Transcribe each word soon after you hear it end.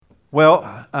Well,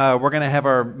 we're going to have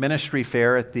our ministry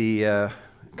fair at the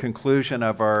conclusion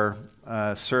of our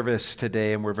service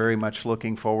today, and we're very much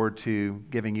looking forward to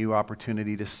giving you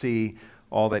opportunity to see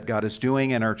all that God is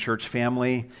doing in our church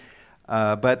family.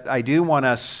 But I do want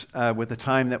us, with the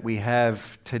time that we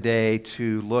have today,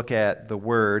 to look at the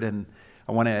Word, and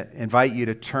I want to invite you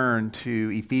to turn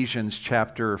to Ephesians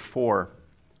chapter 4.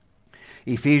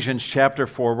 Ephesians chapter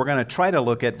 4, we're going to try to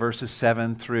look at verses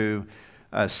 7 through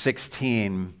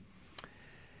 16.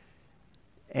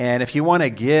 And if you want to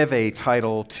give a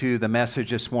title to the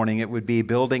message this morning, it would be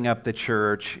Building Up the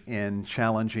Church in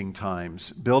Challenging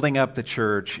Times. Building Up the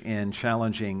Church in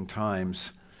Challenging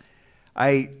Times.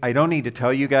 I don't need to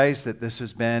tell you guys that this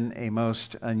has been a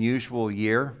most unusual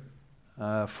year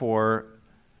for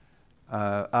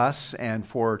us and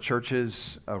for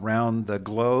churches around the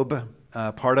globe.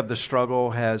 Part of the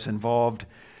struggle has involved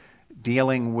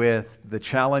dealing with the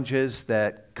challenges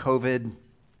that COVID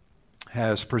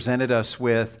has presented us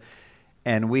with,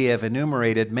 and we have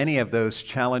enumerated many of those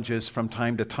challenges from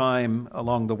time to time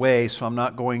along the way, so I'm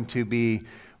not going to be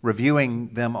reviewing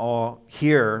them all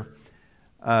here.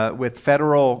 With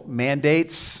federal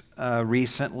mandates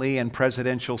recently and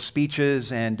presidential speeches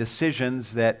and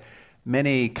decisions that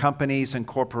many companies and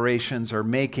corporations are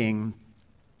making,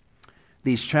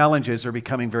 these challenges are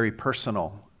becoming very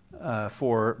personal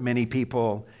for many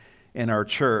people in our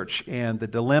church, and the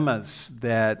dilemmas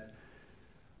that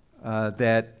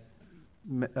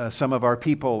some of our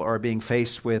people are being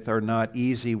faced with are not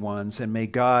easy ones. And may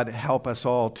God help us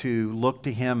all to look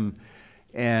to Him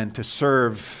and to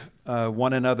serve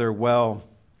one another well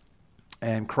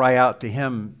and cry out to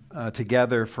Him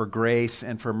together for grace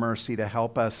and for mercy to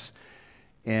help us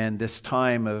in this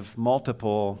time of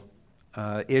multiple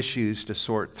issues to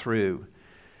sort through.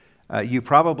 You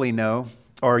probably know,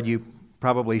 or you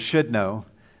probably should know,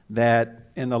 that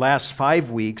in the last 5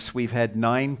 weeks, we've had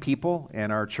 9 people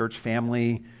in our church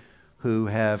family who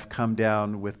have come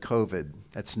down with COVID.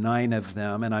 That's 9 of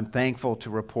them, and I'm thankful to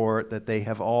report that they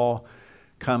have all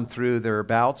come through their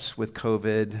bouts with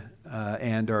COVID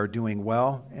and are doing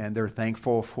well, and they're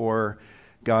thankful for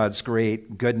God's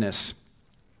great goodness.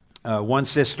 One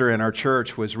sister in our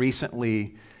church was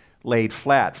recently laid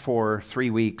flat for 3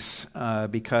 weeks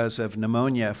because of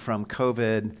pneumonia from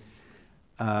COVID,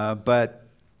 but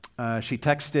she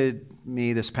texted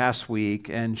me this past week,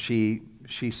 and she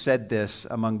said this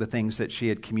among the things that she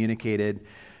had communicated.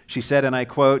 She said, and I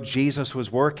quote, "Jesus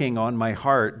was working on my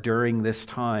heart during this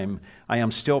time. I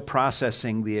am still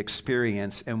processing the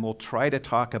experience and will try to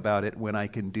talk about it when I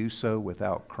can do so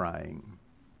without crying."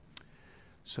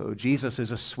 So Jesus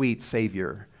is a sweet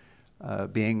Savior,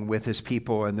 being with His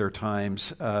people in their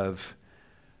times of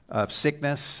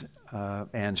sickness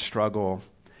and struggle.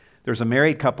 There's a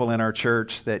married couple in our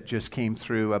church that just came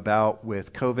through a bout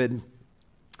with COVID.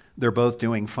 They're both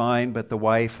doing fine, but the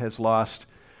wife has lost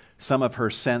some of her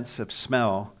sense of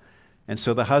smell. And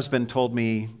so the husband told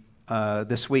me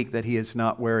this week that he is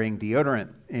not wearing deodorant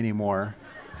anymore.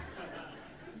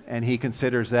 And he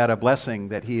considers that a blessing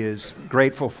that he is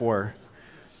grateful for.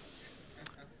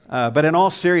 But in all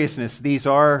seriousness, these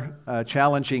are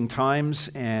challenging times,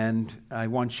 and I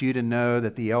want you to know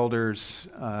that the elders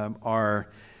are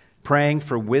praying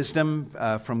for wisdom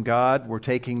from God. We're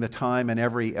taking the time in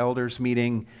every elders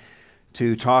meeting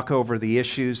to talk over the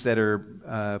issues that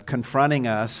are confronting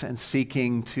us and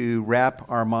seeking to wrap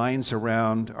our minds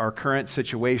around our current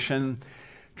situation,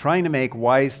 trying to make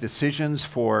wise decisions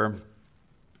for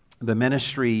the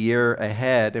ministry year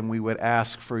ahead. And we would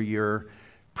ask for your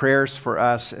prayers for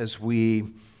us as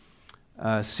we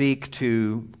seek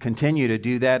to continue to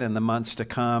do that in the months to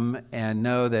come, and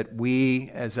know that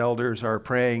we as elders are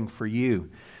praying for you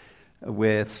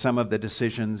with some of the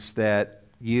decisions that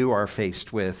you are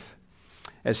faced with.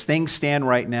 As things stand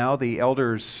right now, the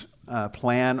elders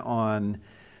plan on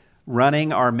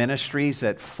running our ministries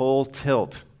at full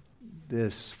tilt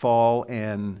this fall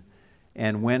and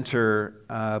winter,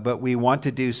 but we want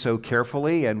to do so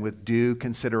carefully and with due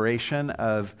consideration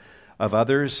of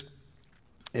others.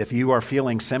 If you are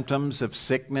feeling symptoms of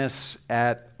sickness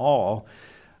at all,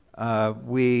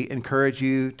 we encourage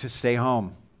you to stay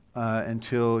home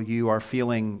until you are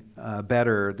feeling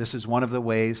better. This is one of the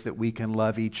ways that we can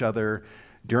love each other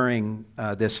during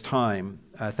this time.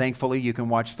 Thankfully, you can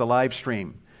watch the live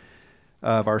stream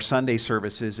of our Sunday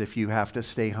services if you have to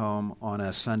stay home on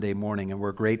a Sunday morning, and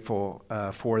we're grateful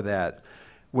for that.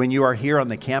 When you are here on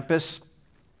the campus,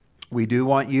 we do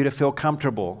want you to feel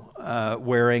comfortable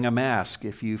wearing a mask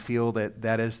if you feel that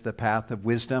that is the path of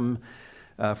wisdom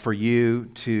for you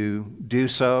to do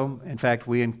so. In fact,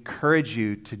 we encourage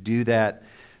you to do that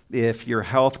if your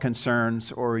health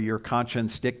concerns or your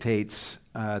conscience dictates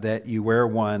that you wear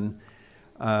one.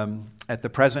 At the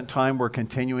present time, we're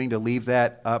continuing to leave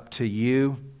that up to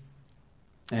you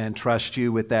and trust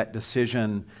you with that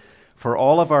decision. For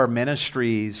all of our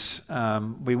ministries,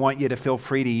 we want you to feel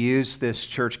free to use this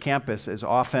church campus as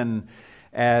often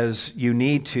as you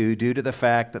need to, due to the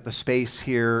fact that the space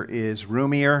here is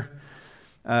roomier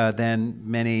than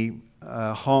many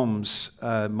homes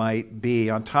might be.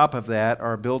 On top of that,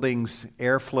 our building's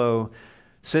airflow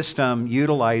system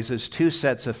utilizes two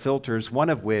sets of filters, one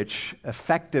of which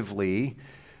effectively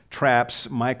traps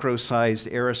micro-sized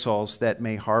aerosols that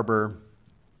may harbor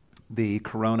the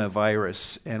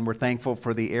coronavirus. And we're thankful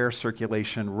for the air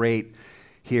circulation rate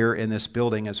here in this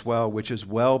building as well, which is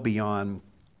well beyond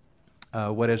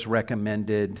what is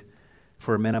recommended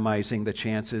for minimizing the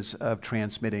chances of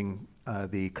transmitting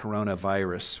the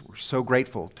coronavirus. We're so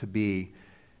grateful to be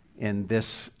in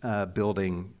this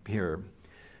building here.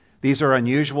 These are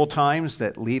unusual times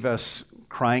that leave us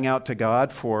crying out to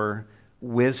God for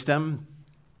wisdom.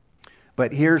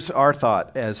 But here's our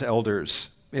thought as elders.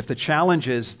 If the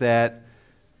challenges that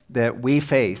we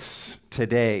face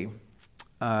today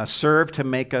serve to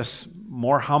make us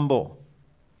more humble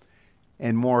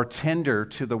and more tender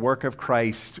to the work of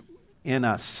Christ in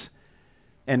us,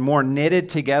 and more knitted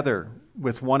together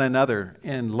with one another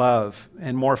in love,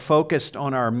 and more focused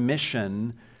on our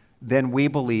mission, then we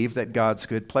believe that God's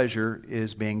good pleasure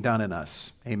is being done in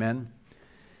us. Amen?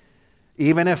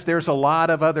 Even if there's a lot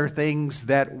of other things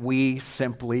that we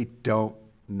simply don't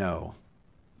know.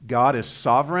 God is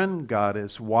sovereign, God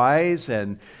is wise,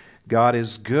 and God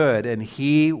is good, and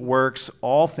He works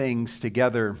all things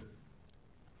together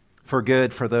for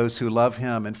good for those who love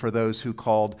Him and for those who are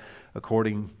called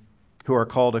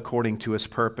according to His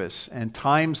purpose. And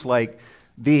times like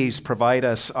these provide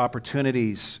us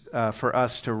opportunities for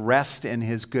us to rest in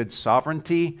His good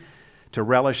sovereignty, to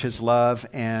relish His love,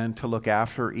 and to look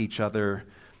after each other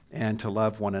and to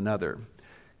love one another.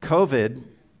 COVID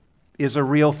is a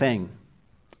real thing,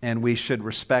 and we should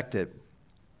respect it.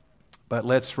 But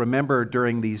let's remember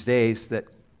during these days that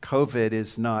COVID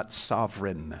is not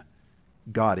sovereign.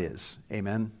 God is.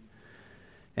 Amen?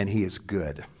 And He is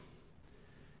good.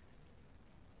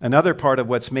 Another part of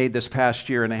what's made this past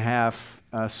year and a half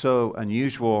so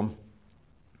unusual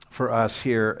for us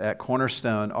here at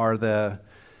Cornerstone are the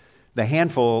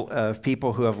handful of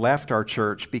people who have left our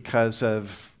church because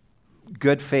of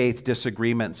good faith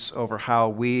disagreements over how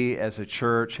we as a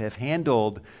church have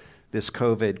handled this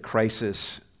COVID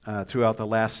crisis throughout the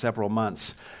last several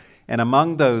months. And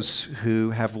among those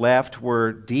who have left,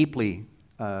 we're deeply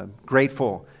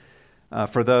grateful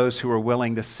for those who are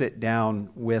willing to sit down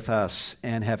with us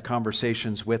and have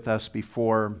conversations with us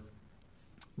before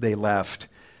they left.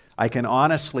 I can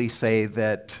honestly say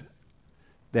that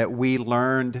we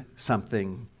learned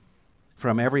something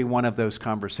from every one of those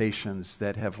conversations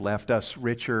that have left us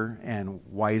richer and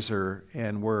wiser,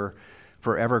 and we're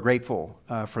forever grateful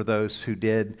for those who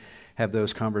did have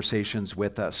those conversations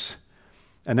with us.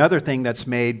 Another thing that's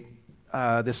made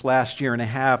this last year and a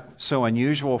half so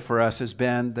unusual for us has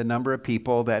been the number of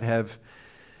people that have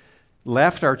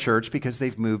left our church because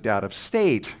they've moved out of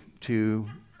state to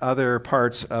other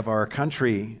parts of our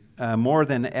country. More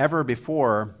than ever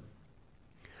before,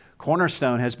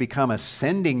 Cornerstone has become a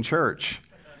sending church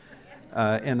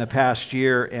in the past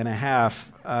year and a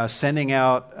half, sending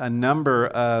out a number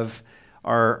of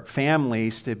our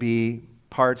families to be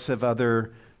parts of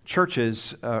other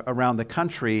churches around the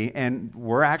country, and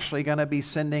we're actually going to be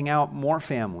sending out more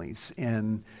families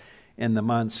in the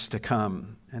months to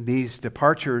come. And these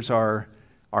departures are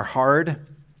hard,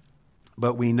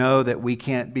 but we know that we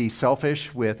can't be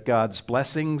selfish with God's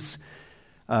blessings,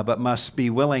 but must be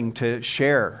willing to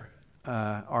share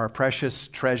our precious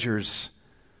treasures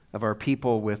of our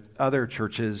people with other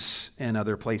churches and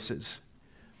other places.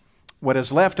 What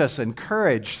has left us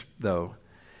encouraged, though,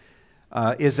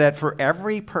 is that for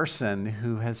every person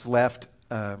who has left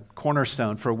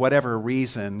Cornerstone for whatever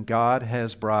reason, God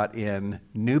has brought in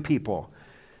new people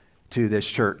to this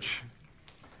church.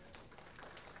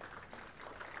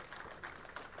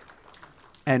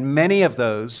 And many of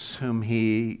those whom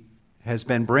He has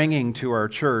been bringing to our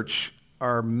church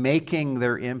are making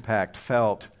their impact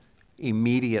felt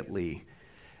immediately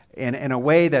in a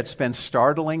way that's been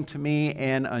startling to me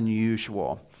and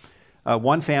unusual.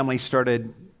 One family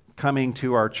started coming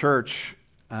to our church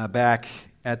back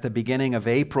at the beginning of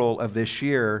April of this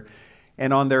year,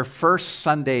 and on their first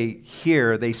Sunday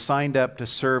here, they signed up to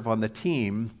serve on the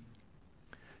team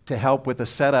to help with the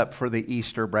setup for the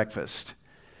Easter breakfast.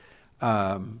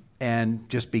 and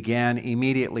just began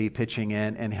immediately pitching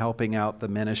in and helping out the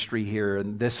ministry here.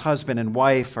 And this husband and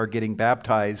wife are getting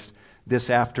baptized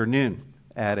this afternoon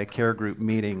at a care group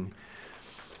meeting.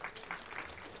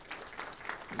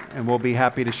 And we'll be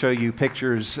happy to show you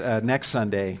pictures next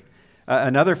Sunday.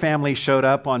 Another family showed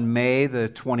up on May the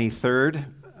 23rd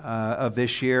of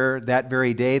this year. That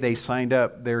very day, they signed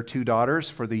up their 2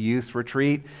 daughters for the youth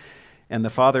retreat. And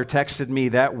the father texted me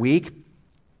that week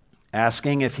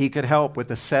asking if he could help with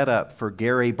the setup for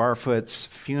Gary Barfoot's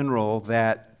funeral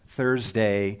that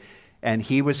Thursday. And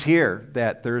he was here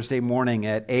that Thursday morning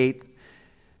at 8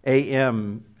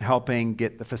 a.m. helping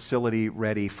get the facility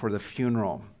ready for the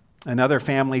funeral. Another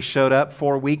family showed up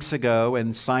 4 weeks ago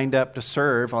and signed up to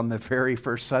serve on the very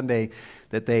first Sunday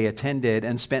that they attended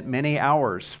and spent many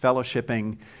hours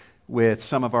fellowshipping with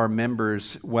some of our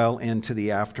members well into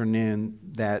the afternoon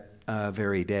that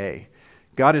very day.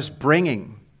 God is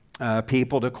bringing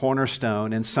people to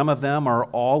Cornerstone, and some of them are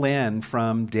all in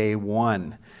from day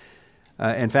one.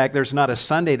 In fact, there's not a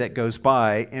Sunday that goes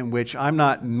by in which I'm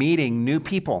not meeting new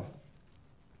people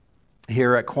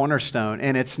here at Cornerstone.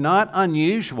 And it's not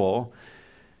unusual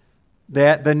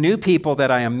that the new people that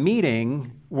I am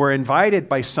meeting were invited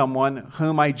by someone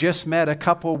whom I just met a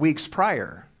couple weeks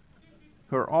prior,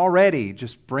 who are already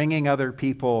just bringing other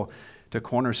people to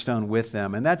Cornerstone with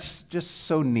them. And that's just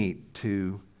so neat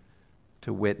to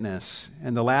witness.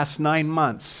 In the last 9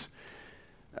 months,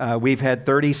 we've had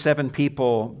 37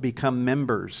 people become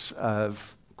members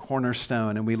of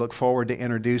Cornerstone, and we look forward to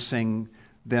introducing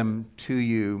them to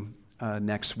you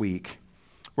next week.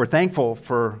 We're thankful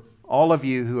for all of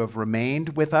you who have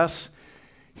remained with us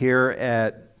here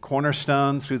at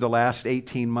Cornerstone through the last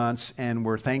 18 months, and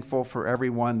we're thankful for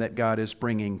everyone that God is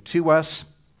bringing to us,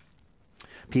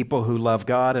 people who love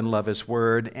God and love His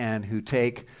Word and who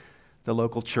take the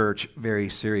local church very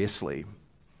seriously.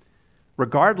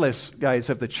 Regardless,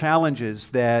 guys, of the challenges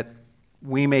that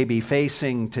we may be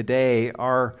facing today,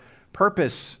 our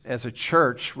purpose as a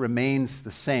church remains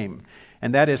the same,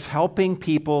 and that is helping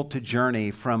people to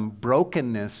journey from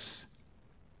brokenness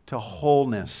to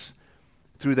wholeness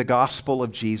through the gospel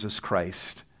of Jesus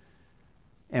Christ.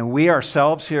 And we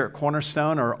ourselves here at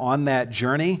Cornerstone are on that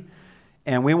journey,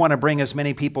 and we want to bring as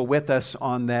many people with us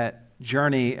on that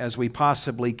journey as we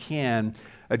possibly can,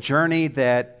 a journey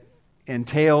that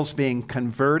entails being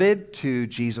converted to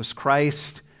Jesus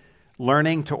Christ,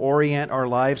 learning to orient our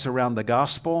lives around the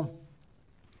gospel,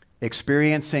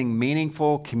 experiencing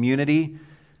meaningful community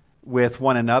with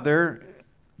one another,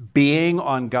 being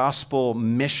on gospel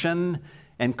mission,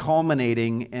 and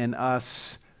culminating in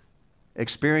us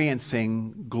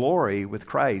experiencing glory with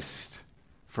Christ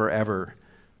forever.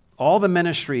 All the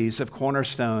ministries of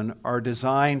Cornerstone are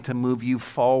designed to move you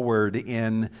forward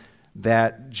in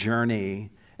that journey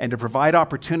and to provide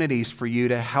opportunities for you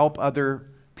to help other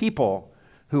people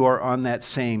who are on that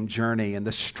same journey. And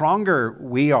the stronger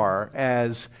we are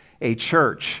as a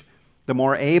church, the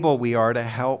more able we are to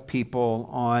help people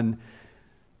on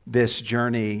this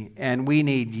journey. And we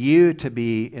need you to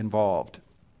be involved,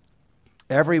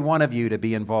 every one of you to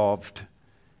be involved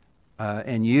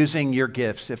and using your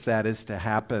gifts if that is to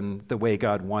happen the way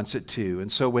God wants it to.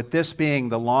 And so with this being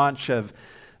the launch of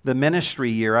the ministry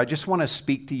year, I just want to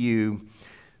speak to you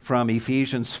from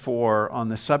Ephesians 4 on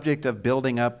the subject of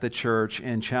building up the church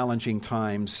in challenging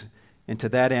times. And to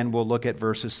that end, we'll look at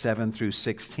verses 7 through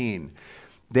 16.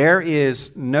 There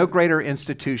is no greater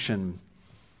institution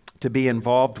to be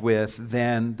involved with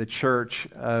than the church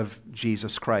of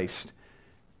Jesus Christ.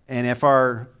 And if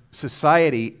our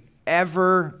society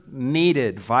ever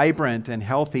needed vibrant and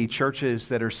healthy churches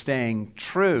that are staying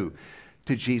true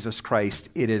to Jesus Christ,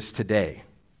 it is today,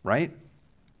 right?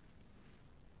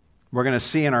 We're going to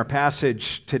see in our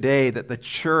passage today that the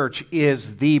church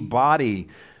is the body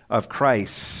of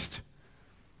Christ.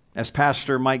 As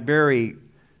Pastor Mike Berry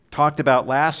talked about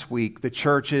last week, the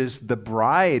church is the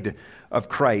bride of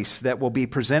Christ that will be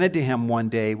presented to Him one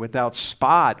day without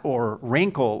spot or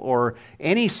wrinkle or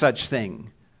any such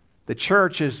thing. The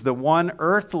church is the one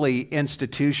earthly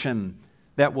institution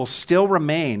that will still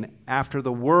remain after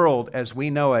the world as we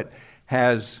know it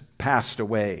has passed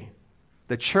away.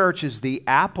 The church is the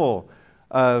apple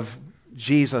of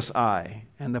Jesus' eye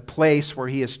and the place where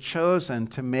He has chosen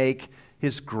to make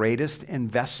His greatest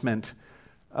investment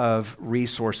of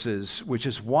resources, which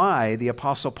is why the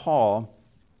Apostle Paul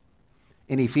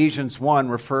in Ephesians 1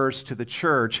 refers to the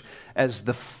church as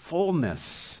the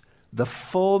fullness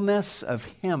of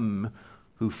Him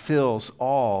who fills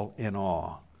all in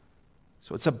all.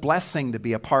 So it's a blessing to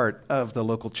be a part of the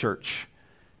local church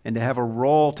and to have a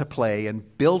role to play in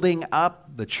building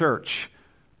up the church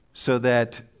so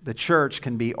that the church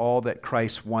can be all that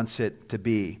Christ wants it to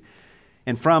be.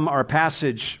 And from our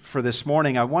passage for this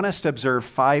morning, I want us to observe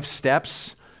 5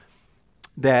 steps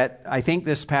that I think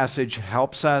this passage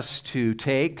helps us to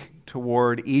take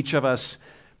toward each of us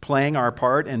playing our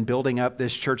part in building up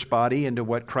this church body into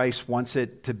what Christ wants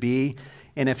it to be.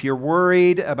 And if you're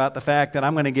worried about the fact that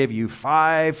I'm going to give you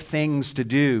 5 things to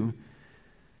do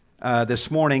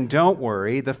this morning, don't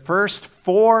worry. The first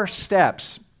 4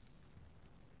 steps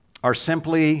are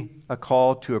simply a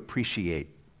call to appreciate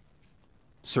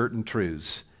certain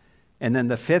truths. And then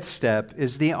the 5th step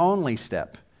is the only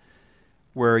step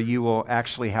where you will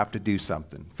actually have to do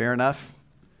something. Fair enough?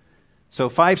 So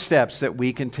 5 steps that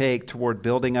we can take toward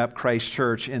building up Christ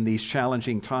Church in these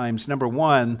challenging times. Number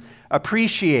 1,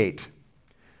 appreciate.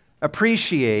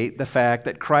 Appreciate the fact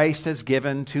that Christ has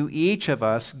given to each of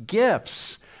us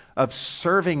gifts of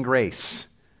serving grace.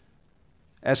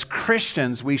 As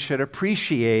Christians, we should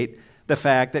appreciate the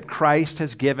fact that Christ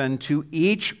has given to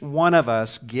each one of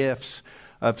us gifts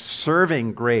of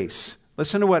serving grace.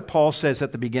 Listen to what Paul says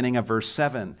at the beginning of verse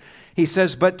 7. He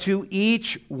says, "But to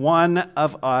each one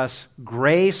of us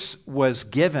grace was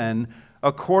given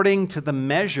according to the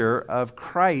measure of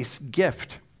Christ's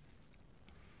gift."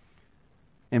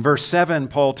 In verse 7,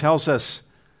 Paul tells us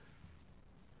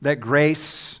that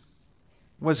grace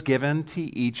was given to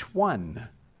each one.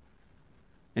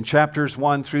 In chapters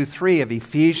 1 through 3 of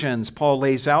Ephesians, Paul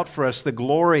lays out for us the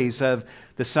glories of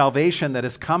the salvation that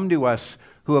has come to us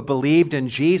who have believed in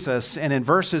Jesus. And in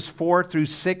verses 4 through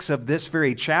 6 of this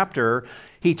very chapter,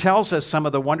 he tells us some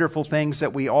of the wonderful things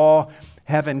that we all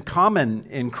have in common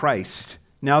in Christ.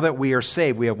 Now that we are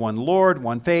saved, we have one Lord,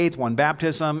 one faith, one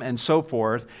baptism, and so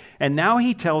forth. And now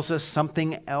he tells us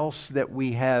something else that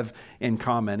we have in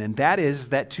common, and that is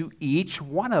that to each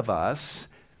one of us,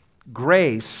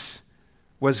 grace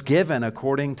was given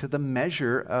according to the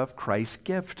measure of Christ's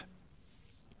gift.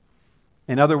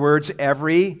 In other words,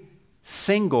 every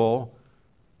single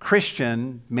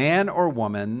Christian, man or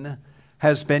woman,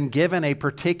 has been given a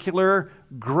particular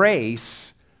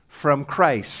grace from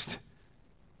Christ.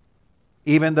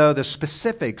 Even though the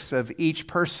specifics of each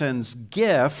person's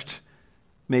gift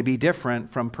may be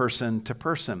different from person to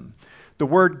person. The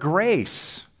word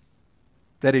grace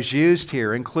that is used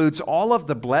here includes all of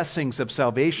the blessings of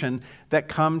salvation that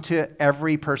come to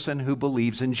every person who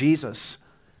believes in Jesus.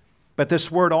 But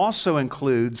this word also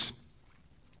includes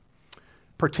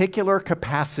particular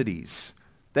capacities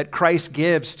that Christ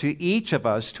gives to each of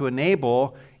us to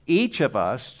enable each of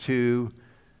us to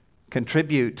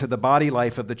contribute to the body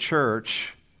life of the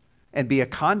church and be a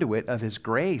conduit of his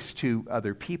grace to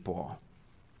other people.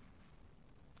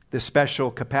 This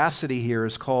special capacity here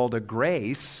is called a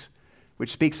grace,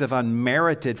 which speaks of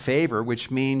unmerited favor, which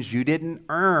means you didn't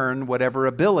earn whatever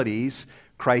abilities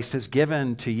Christ has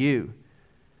given to you.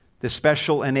 The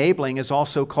special enabling is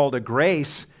also called a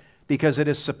grace because it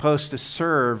is supposed to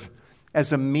serve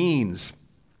as a means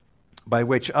by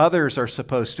which others are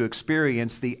supposed to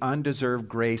experience the undeserved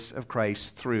grace of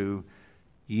Christ through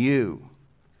you.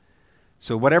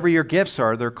 So whatever your gifts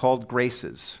are, they're called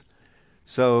graces.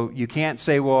 So you can't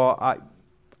say, well,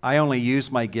 I only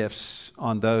use my gifts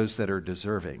on those that are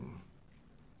deserving.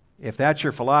 If that's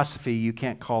your philosophy, you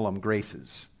can't call them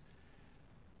graces.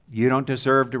 You don't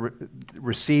deserve to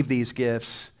receive these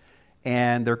gifts,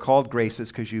 and they're called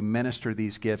graces because you minister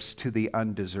these gifts to the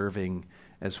undeserving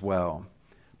as well.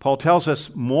 Paul tells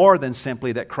us more than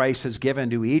simply that Christ has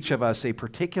given to each of us a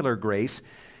particular grace.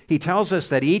 He tells us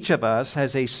that each of us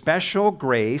has a special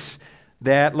grace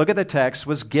that, look at the text,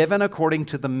 was given according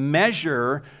to the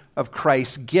measure of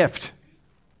Christ's gift.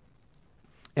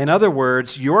 In other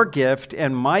words, your gift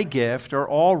and my gift are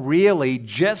all really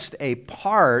just a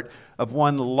part of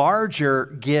one larger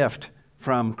gift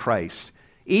from Christ.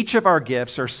 Each of our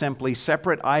gifts are simply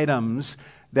separate items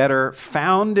that are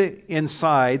found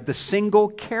inside the single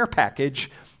care package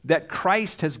that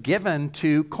Christ has given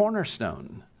to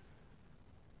Cornerstone.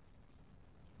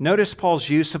 Notice Paul's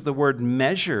use of the word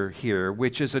measure here,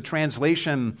 which is a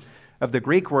translation of the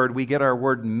Greek word we get our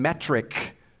word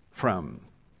metric from.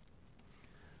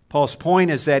 Paul's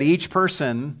point is that each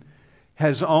person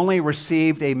has only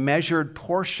received a measured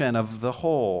portion of the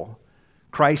whole.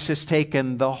 Christ has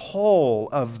taken the whole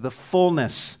of the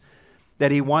fullness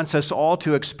that he wants us all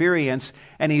to experience,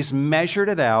 and he's measured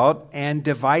it out and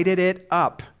divided it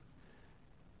up.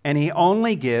 And he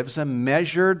only gives a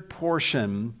measured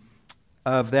portion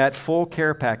of that full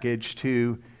care package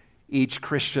to each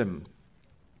Christian.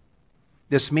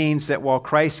 This means that while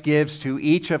Christ gives to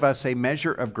each of us a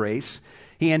measure of grace,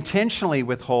 he intentionally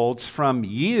withholds from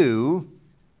you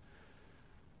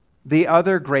the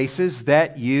other graces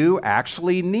that you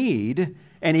actually need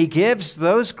And he gives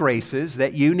those graces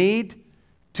that you need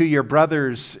to your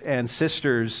brothers and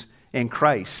sisters in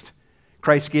Christ.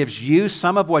 Christ gives you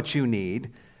some of what you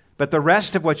need, but the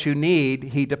rest of what you need,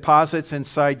 he deposits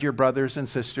inside your brothers and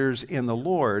sisters in the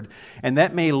Lord. And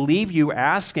that may leave you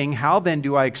asking, how then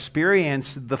do I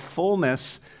experience the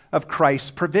fullness of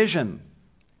Christ's provision?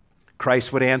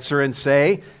 Christ would answer and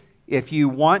say, if you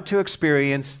want to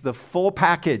experience the full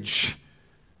package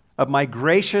of my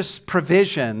gracious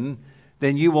provision,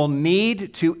 then you will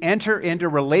need to enter into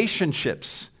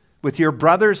relationships with your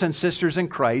brothers and sisters in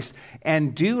Christ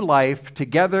and do life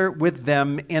together with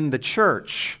them in the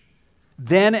church.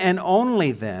 Then and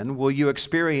only then will you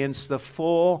experience the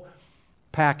full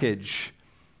package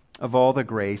of all the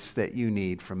grace that you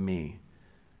need from me.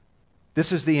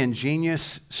 This is the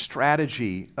ingenious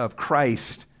strategy of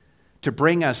Christ to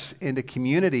bring us into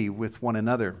community with one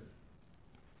another.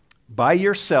 By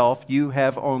yourself, you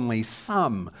have only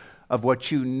some of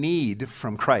what you need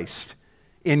from Christ.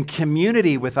 In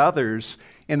community with others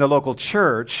in the local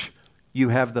church, you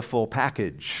have the full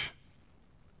package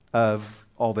of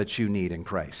all that you need in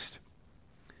Christ.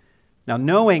 Now,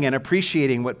 knowing and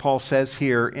appreciating what Paul says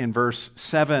here in verse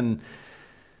 7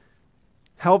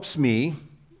 helps me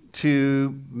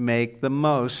to make the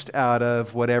most out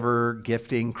of whatever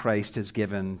gifting Christ has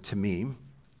given to me.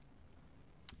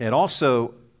 It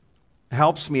also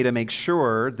helps me to make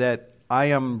sure that I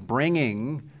am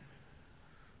bringing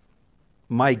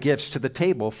my gifts to the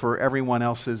table for everyone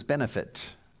else's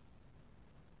benefit.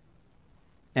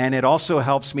 And it also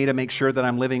helps me to make sure that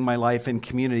I'm living my life in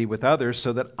community with others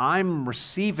so that I'm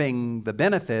receiving the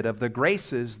benefit of the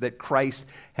graces that Christ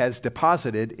has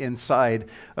deposited inside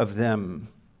of them.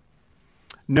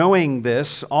 Knowing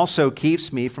this also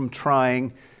keeps me from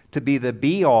trying to be the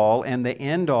be-all and the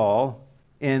end-all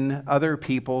in other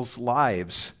people's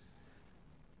lives.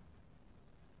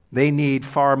 They need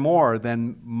far more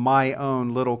than my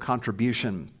own little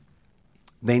contribution.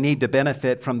 They need to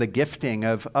benefit from the gifting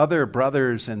of other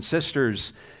brothers and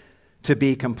sisters to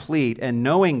be complete. And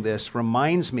knowing this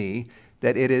reminds me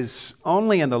that it is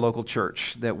only in the local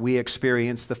church that we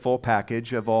experience the full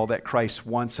package of all that Christ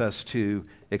wants us to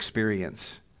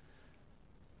experience.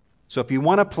 So if you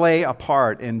want to play a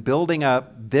part in building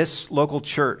up this local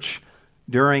church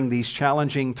during these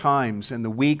challenging times in the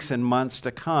weeks and months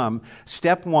to come,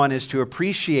 step one is to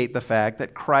appreciate the fact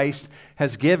that Christ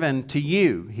has given to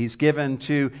you. He's given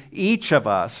to each of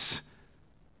us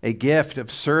a gift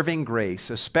of serving grace,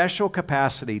 a special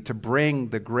capacity to bring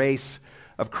the grace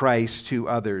of Christ to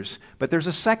others. But there's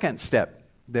a second step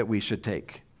that we should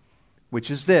take, which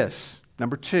is this.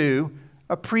 Number 2,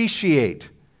 appreciate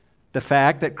the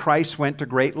fact that Christ went to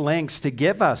great lengths to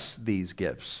give us these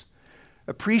gifts.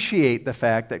 Appreciate the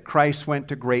fact that Christ went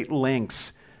to great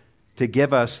lengths to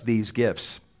give us these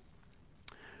gifts.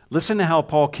 Listen to how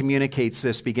Paul communicates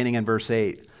this beginning in verse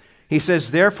 8. He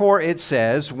says, therefore it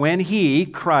says, when he,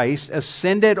 Christ,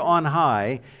 ascended on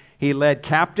high, he led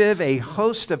captive a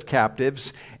host of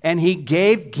captives, and he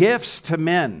gave gifts to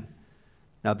men.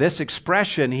 Now this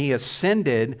expression, he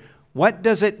ascended, what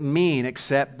does it mean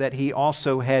except that he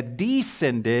also had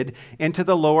descended into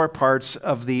the lower parts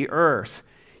of the earth?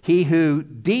 He who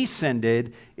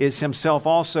descended is himself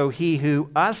also he who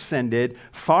ascended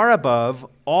far above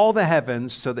all the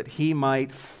heavens so that he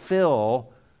might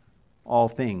fill all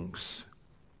things.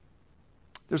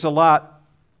 There's a lot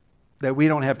that we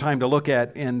don't have time to look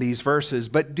at in these verses,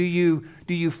 but do you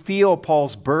feel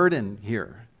Paul's burden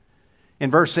here? In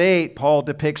verse 8, Paul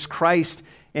depicts Christ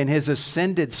in his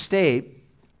ascended state,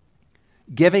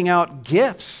 giving out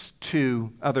gifts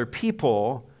to other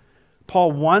people.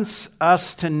 Paul wants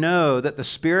us to know that the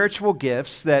spiritual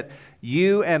gifts that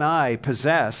you and I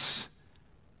possess,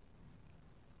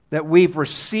 that we've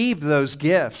received those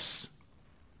gifts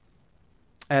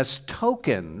as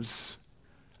tokens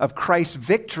of Christ's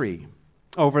victory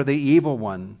over the evil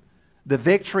one, the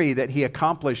victory that he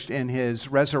accomplished in his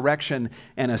resurrection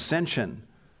and ascension.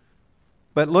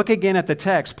 But look again at the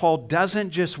text. Paul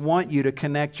doesn't just want you to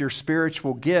connect your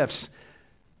spiritual gifts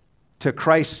to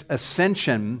Christ's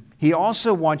ascension. He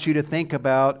also wants you to think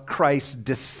about Christ's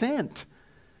descent,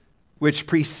 which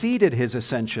preceded his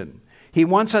ascension. He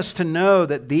wants us to know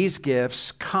that these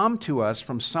gifts come to us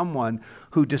from someone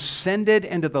who descended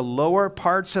into the lower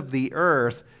parts of the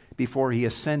earth before he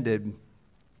ascended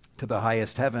to the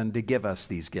highest heaven to give us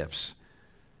these gifts.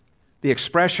 The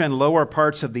expression lower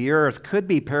parts of the earth could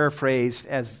be paraphrased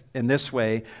as in this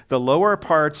way: the lower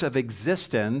parts of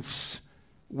existence,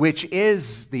 which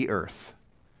is the earth.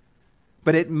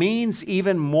 But it means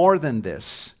even more than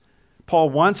this. Paul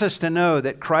wants us to know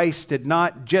that Christ did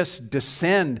not just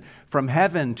descend from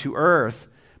heaven to earth,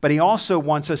 But he also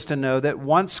wants us to know that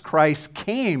once Christ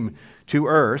came to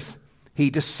earth, he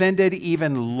descended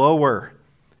even lower,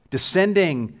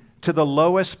 descending to the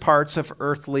lowest parts of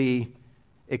earthly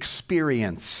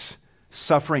experience,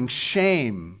 suffering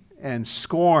shame and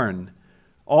scorn,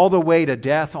 all the way to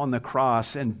death on the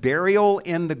cross and burial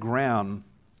in the ground,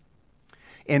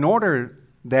 in order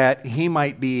that he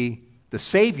might be the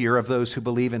Savior of those who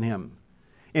believe in him,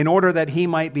 in order that he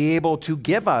might be able to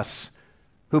give us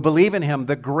who believe in him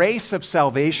the grace of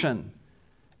salvation,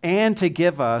 and to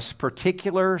give us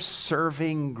particular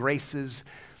serving graces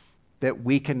that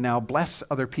we can now bless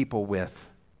other people with.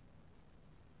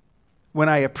 When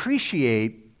I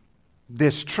appreciate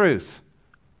this truth,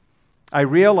 I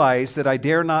realize that I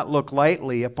dare not look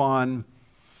lightly upon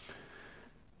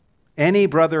any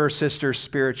brother or sister's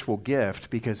spiritual gift,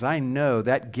 because I know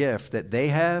that gift that they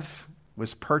have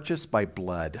was purchased by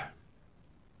blood.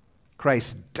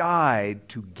 Christ died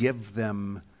to give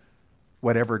them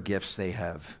whatever gifts they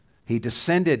have. He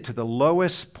descended to the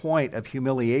lowest point of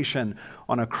humiliation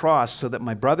on a cross so that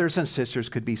my brothers and sisters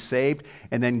could be saved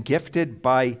and then gifted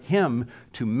by him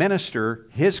to minister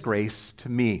his grace to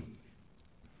me.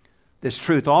 This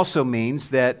truth also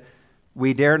means that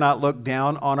we dare not look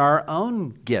down on our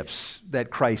own gifts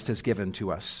that Christ has given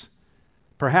to us.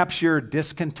 Perhaps you're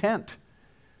discontent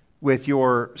with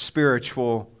your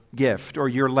spiritual gift or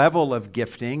your level of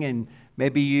gifting, and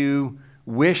maybe you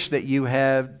wish that you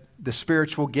have the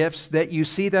spiritual gifts that you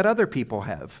see that other people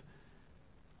have.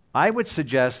 I would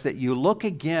suggest that you look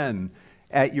again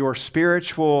at your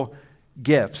spiritual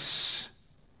gifts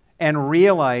and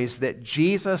realize that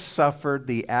Jesus suffered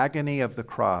the agony of the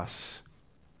cross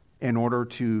in order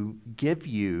to give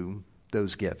you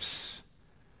those gifts.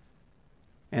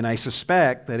 And I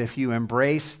suspect that if you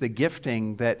embrace the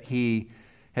gifting that he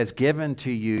has given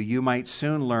to you, you might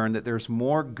soon learn that there's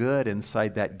more good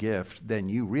inside that gift than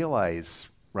you realize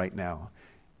right now,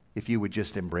 if you would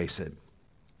just embrace it.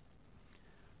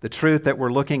 The truth that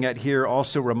we're looking at here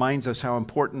also reminds us how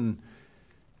important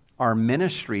our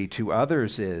ministry to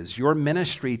others is. Your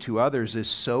ministry to others is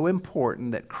so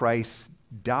important that Christ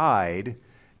died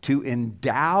to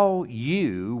endow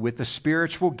you with the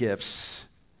spiritual gifts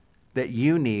that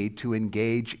you need to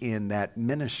engage in that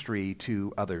ministry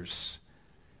to others,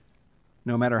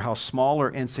 no matter how small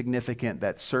or insignificant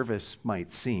that service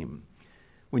might seem.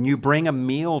 When you bring a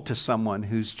meal to someone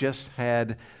who's just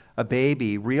had a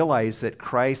baby, realize that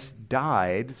Christ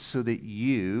died so that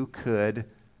you could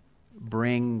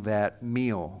bring that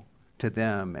meal to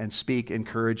them and speak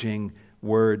encouraging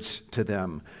words to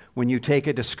them. When you take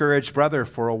a discouraged brother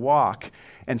for a walk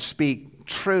and speak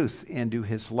truth into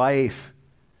his life,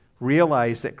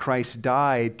 realize that Christ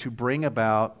died to bring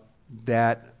about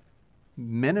that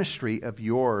ministry of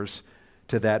yours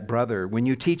to that brother. When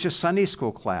you teach a Sunday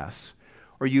school class,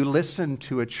 or you listen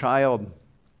to a child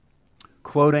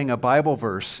quoting a Bible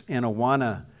verse in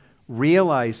Awana,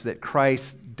 realize that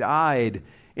Christ died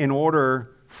in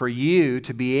order for you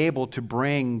to be able to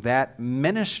bring that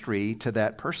ministry to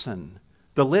that person.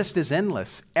 The list is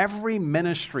endless. Every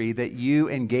ministry that you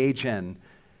engage in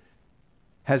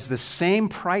has the same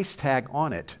price tag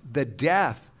on it, the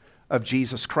death of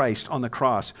Jesus Christ on the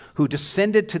cross, who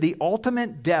descended to the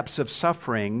ultimate depths of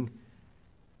suffering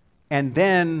and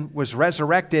then was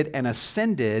resurrected and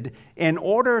ascended in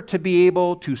order to be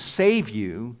able to save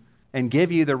you and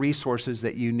give you the resources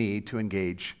that you need to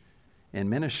engage in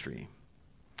ministry.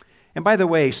 And by the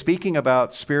way, speaking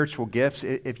about spiritual gifts,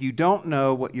 if you don't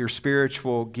know what your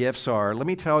spiritual gifts are, let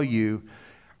me tell you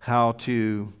how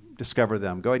to discover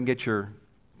them. Go ahead and get your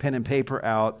pen and paper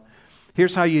out.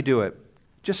 Here's how you do it.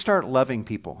 Just start loving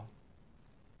people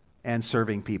and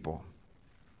serving people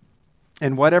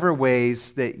in whatever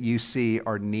ways that you see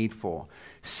are needful.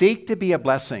 Seek to be a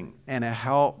blessing and a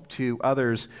help to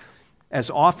others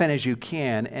as often as you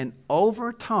can, and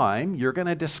over time, you're going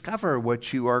to discover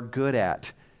what you are good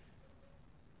at.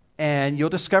 And you'll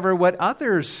discover what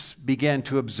others begin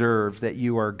to observe that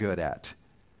you are good at.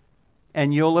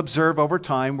 And you'll observe over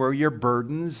time where your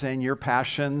burdens and your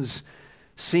passions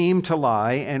seem to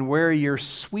lie and where your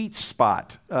sweet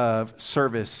spot of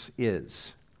service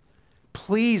is.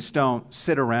 Please don't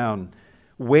sit around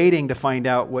waiting to find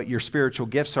out what your spiritual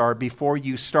gifts are before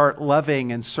you start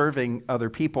loving and serving other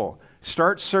people.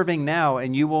 Start serving now,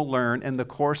 and you will learn in the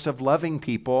course of loving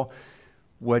people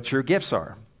what your gifts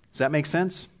are. Does that make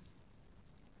sense?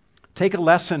 Take a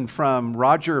lesson from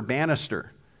Roger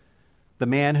Bannister, the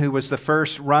man who was the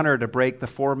first runner to break the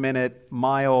 4-minute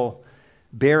mile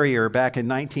barrier back in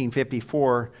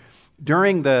 1954.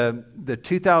 During the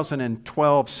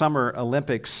 2012 Summer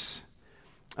Olympics,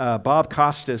 Bob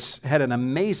Costas had an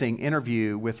amazing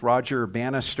interview with Roger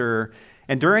Bannister.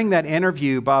 And during that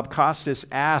interview, Bob Costas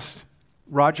asked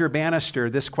Roger Bannister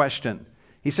this question.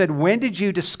 He said, "When did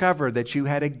you discover that you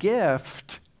had a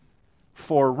gift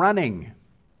for running?"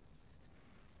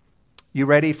 You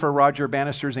ready for Roger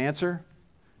Bannister's answer?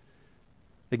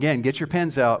 Again, get your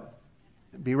pens out.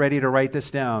 Be ready to write this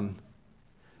down.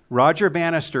 Roger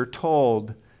Bannister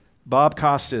told Bob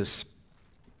Costas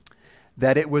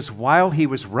that it was while he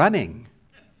was running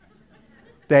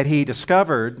that he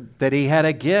discovered that he had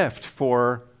a gift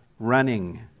for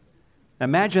running.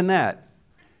 Imagine that.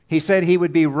 He said he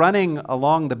would be running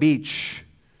along the beach,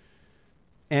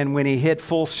 and when he hit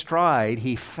full stride,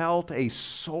 he felt a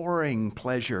soaring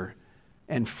pleasure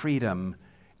and freedom,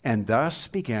 and thus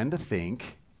began to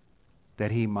think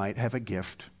that he might have a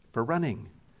gift for running.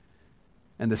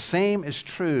 And the same is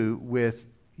true with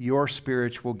your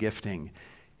spiritual gifting.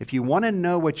 If you want to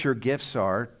know what your gifts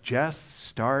are, just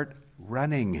start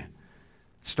running.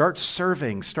 Start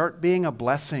serving. Start being a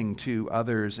blessing to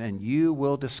others, and you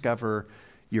will discover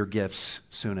your gifts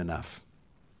soon enough.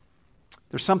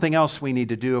 There's something else we need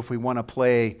to do if we want to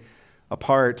play a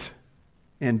part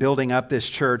in building up this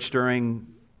church during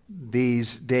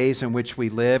these days in which we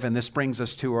live, and this brings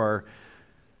us to our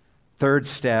third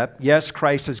step. Yes,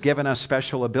 Christ has given us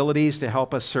special abilities to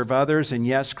help us serve others, and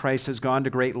yes, Christ has gone to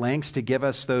great lengths to give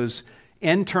us those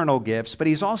internal gifts, but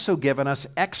he's also given us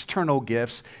external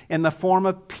gifts in the form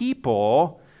of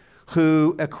people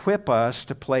who equip us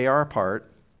to play our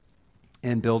part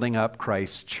in building up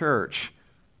Christ's church.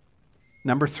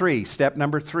 Step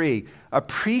number three,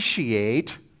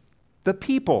 appreciate the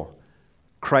people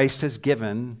Christ has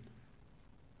given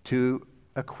to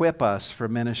equip us for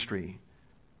ministry.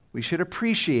 We should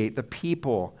appreciate the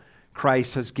people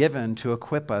Christ has given to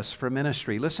equip us for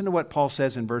ministry. Listen to what Paul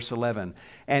says in verse 11.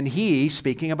 And he,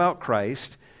 speaking about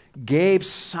Christ, gave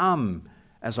some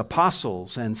as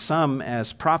apostles, and some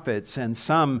as prophets, and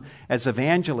some as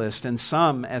evangelists, and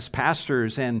some as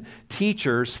pastors and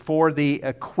teachers for the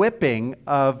equipping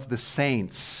of the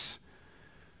saints.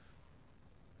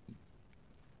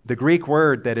 The Greek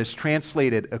word that is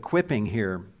translated equipping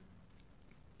here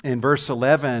in verse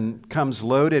 11 comes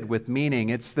loaded with meaning.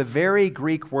 It's the very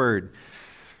Greek word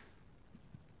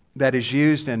that is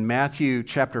used in Matthew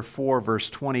chapter 4,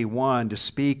 verse 21 to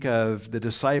speak of the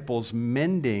disciples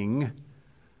mending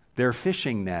their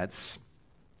fishing nets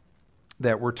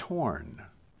that were torn.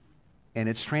 And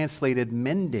it's translated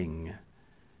mending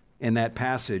in that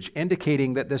passage,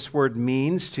 indicating that this word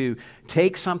means to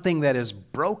take something that is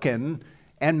broken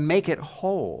and make it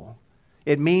whole.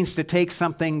 It means to take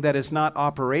something that is not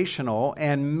operational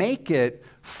and make it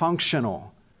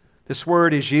functional. This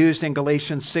word is used in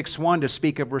Galatians 6:1 to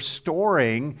speak of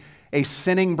restoring a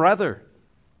sinning brother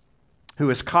who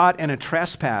is caught in a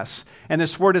trespass. And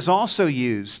this word is also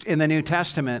used in the New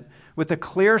Testament with a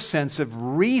clear sense of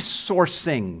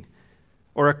resourcing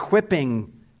or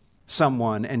equipping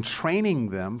someone and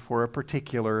training them for a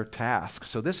particular task.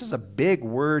 So this is a big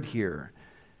word here.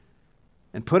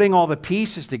 And putting all the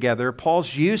pieces together,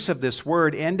 Paul's use of this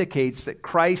word indicates that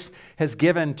Christ has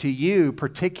given to you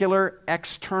particular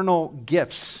external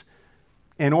gifts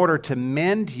in order to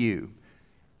mend you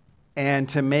and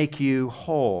to make you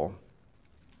whole,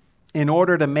 in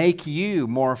order to make you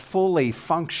more fully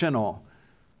functional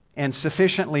and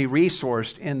sufficiently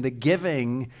resourced in the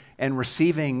giving and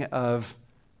receiving of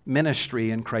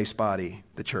ministry in Christ's body,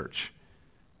 the church.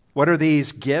 What are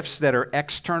these gifts that are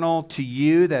external to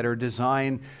you, that are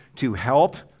designed to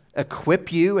help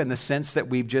equip you in the sense that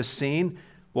we've just seen?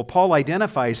 Well, Paul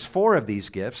identifies 4 of these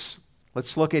gifts.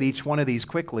 Let's look at each one of these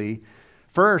quickly.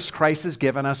 First, Christ has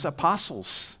given us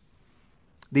apostles.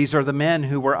 These are the men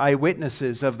who were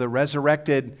eyewitnesses of the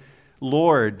resurrected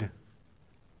Lord,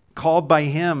 called by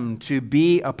him to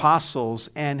be apostles,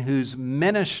 and whose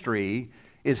ministry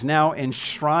is now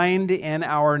enshrined in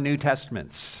our New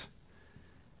Testaments.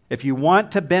 If you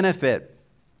want to benefit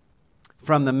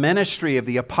from the ministry of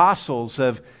the apostles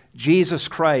of Jesus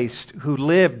Christ who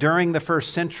lived during the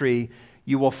first century,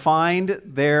 you will find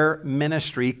their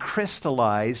ministry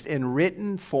crystallized in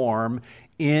written form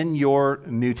in your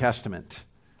New Testament.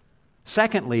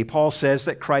 Secondly, Paul says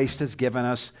that Christ has given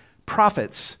us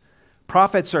prophets.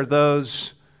 Prophets are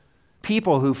those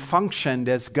people who functioned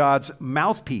as God's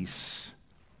mouthpiece,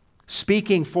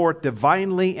 speaking forth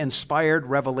divinely inspired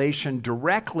revelation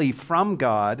directly from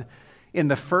God in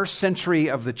the first century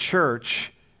of the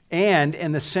church and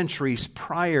in the centuries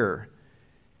prior.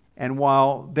 And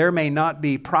while there may not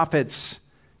be prophets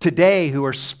today who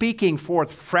are speaking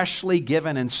forth freshly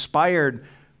given, inspired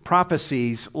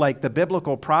prophecies like the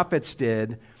biblical prophets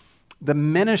did, the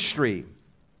ministry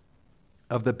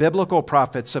of the biblical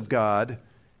prophets of God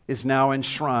is now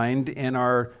enshrined in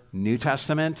our New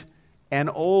Testament and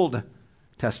Old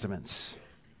Testaments.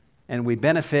 And we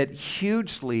benefit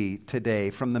hugely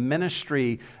today from the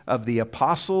ministry of the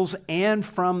apostles and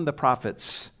from the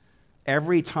prophets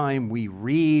every time we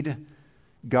read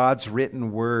God's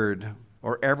written word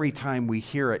or every time we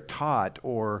hear it taught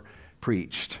or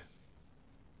preached.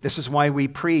 This is why we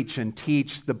preach and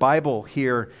teach the Bible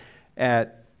here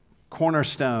at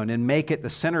Cornerstone and make it the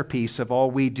centerpiece of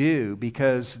all we do,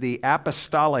 because the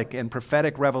apostolic and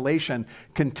prophetic revelation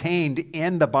contained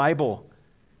in the Bible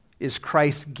is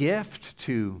Christ's gift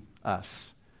to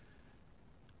us,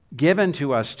 given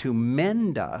to us to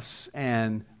mend us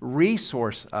and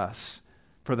resource us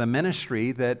for the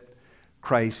ministry that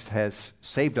Christ has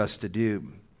saved us to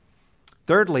do.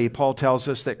 Thirdly, Paul tells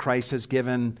us that Christ has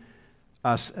given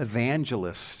us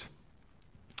evangelists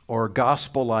or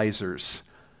gospelizers.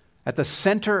 At the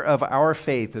center of our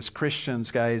faith as Christians,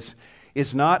 guys,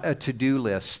 is not a to-do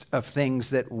list of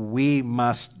things that we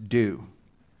must do.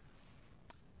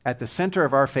 At the center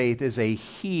of our faith is a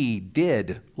he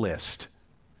did list.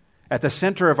 At the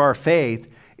center of our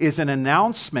faith is an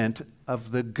announcement of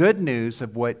the good news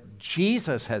of what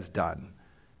Jesus has done.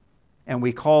 And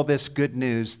we call this good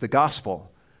news the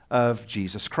gospel of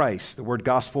Jesus Christ. The word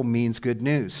gospel means good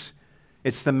news.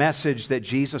 It's the message that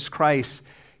Jesus Christ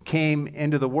came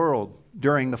into the world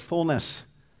during the fullness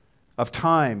of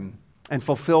time and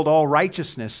fulfilled all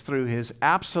righteousness through his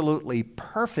absolutely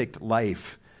perfect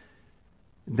life.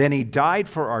 Then he died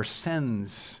for our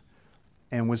sins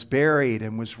and was buried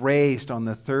and was raised on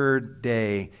the third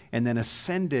day and then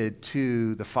ascended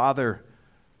to the Father,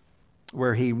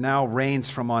 where he now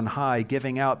reigns from on high,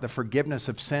 giving out the forgiveness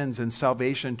of sins and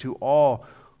salvation to all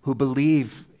who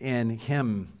believe in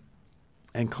him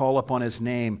and call upon his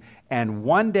name. And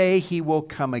one day he will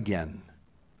come again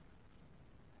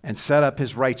and set up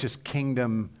his righteous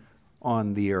kingdom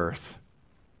on the earth.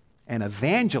 And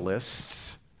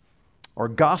evangelists or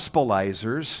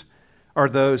gospelizers are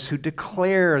those who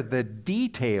declare the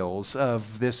details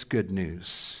of this good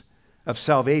news of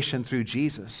salvation through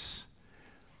Jesus,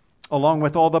 along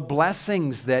with all the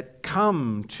blessings that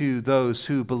come to those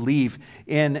who believe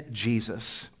in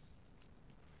Jesus.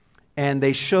 And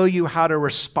they show you how to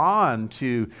respond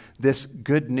to this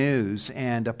good news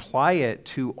and apply it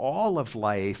to all of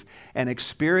life and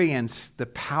experience the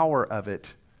power of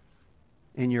it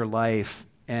in your life,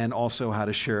 and also how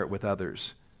to share it with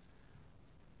others.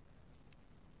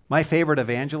 My favorite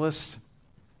evangelist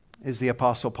is the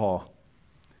Apostle Paul.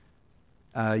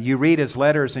 You read his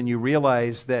letters and you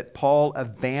realize that Paul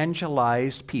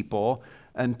evangelized people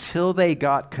until they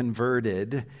got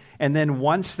converted. And then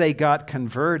once they got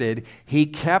converted, he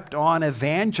kept on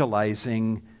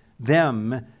evangelizing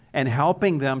them and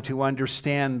helping them to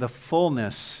understand the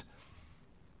fullness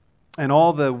and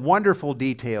all the wonderful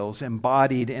details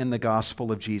embodied in the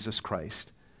gospel of Jesus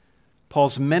Christ.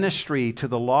 Paul's ministry to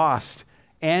the lost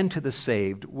and to the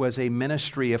saved was a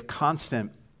ministry of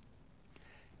constant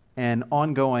and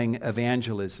ongoing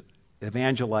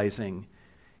evangelizing.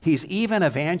 He's even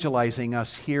evangelizing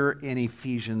us here in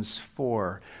Ephesians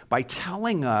 4 by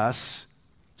telling us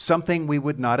something we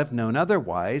would not have known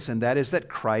otherwise, and that is that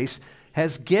Christ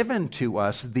has given to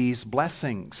us these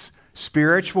blessings,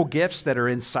 spiritual gifts that are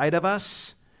inside of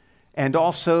us, and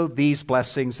also these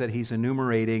blessings that he's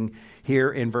enumerating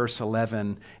here in verse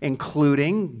 11,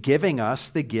 including giving us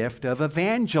the gift of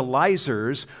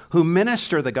evangelizers who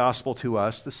minister the gospel to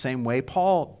us the same way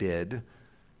Paul did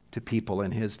to people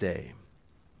in his day.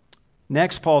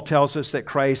 Next, Paul tells us that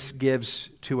Christ gives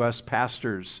to us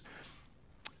pastors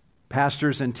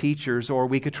and teachers, or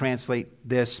we could translate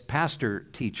this pastor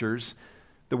teachers.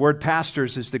 The word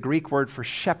pastors is the Greek word for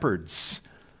shepherds,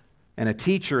 and a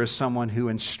teacher is someone who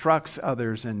instructs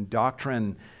others in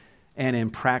doctrine and in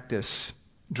practice,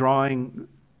 drawing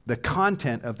the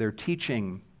content of their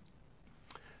teaching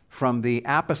from the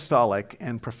apostolic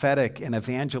and prophetic and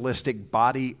evangelistic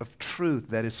body of truth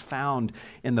that is found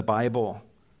in the Bible.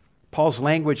 Paul's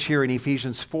language here in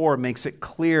Ephesians 4 makes it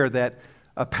clear that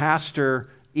a pastor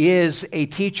is a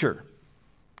teacher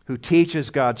who teaches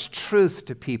God's truth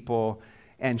to people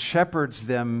and shepherds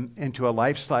them into a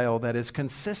lifestyle that is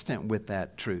consistent with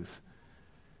that truth.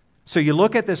 So you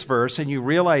look at this verse and you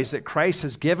realize that Christ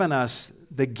has given us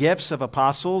the gifts of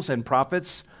apostles and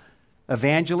prophets,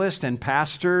 evangelists and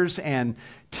pastors and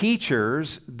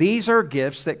teachers. These are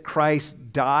gifts that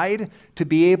Christ died to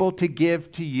be able to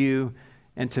give to you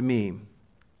and to me,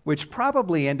 which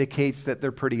probably indicates that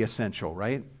they're pretty essential,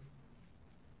 right?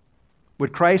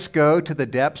 Would Christ go to the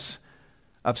depths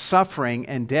of suffering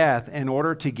and death in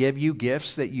order to give you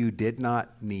gifts that you did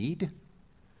not need?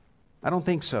 I don't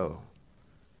think so.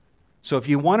 So if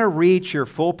you want to reach your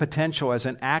full potential as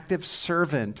an active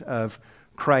servant of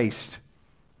Christ,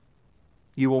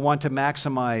 you will want to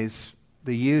maximize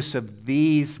the use of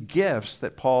these gifts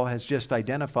that Paul has just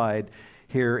identified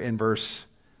here in verse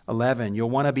 11. You'll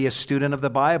want to be a student of the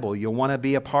Bible. You'll want to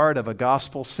be a part of a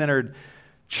gospel-centered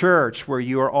church where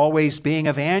you are always being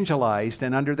evangelized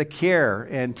and under the care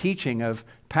and teaching of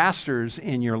pastors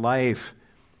in your life,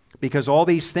 because all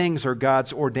these things are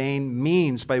God's ordained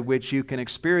means by which you can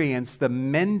experience the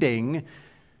mending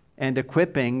and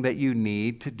equipping that you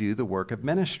need to do the work of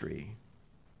ministry.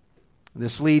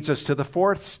 This leads us to the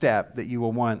fourth step that you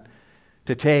will want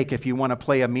to take if you want to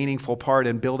play a meaningful part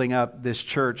in building up this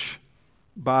church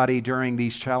body during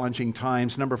these challenging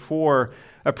times. Number 4,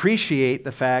 appreciate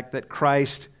the fact that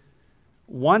Christ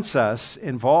wants us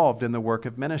involved in the work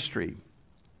of ministry.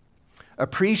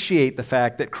 Appreciate the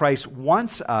fact that Christ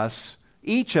wants us,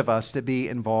 each of us, to be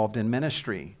involved in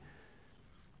ministry.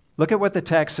 Look at what the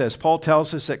text says. Paul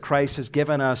tells us that Christ has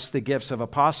given us the gifts of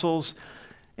apostles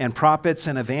and prophets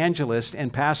and evangelists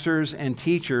and pastors and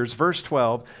teachers. Verse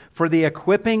 12, for the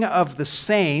equipping of the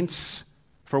saints,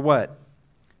 for what?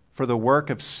 For the work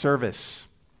of service,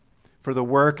 for the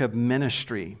work of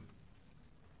ministry.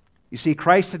 You see,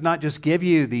 Christ did not just give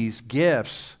you these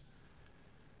gifts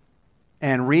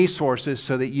and resources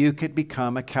so that you could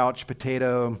become a couch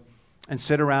potato and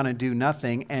sit around and do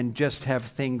nothing and just have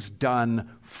things done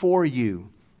for you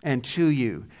and to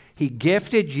you. He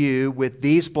gifted you with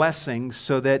these blessings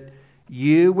so that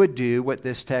you would do what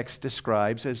this text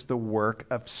describes as the work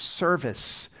of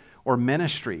service or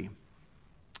ministry.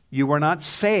 You were not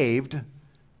saved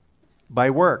by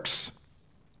works,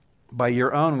 by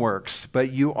your own works,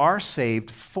 but you are saved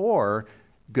for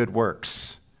good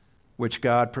works, which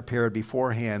God prepared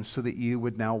beforehand so that you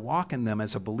would now walk in them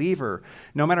as a believer.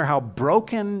 No matter how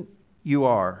broken you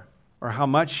are or how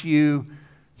much you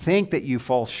think that you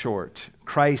fall short,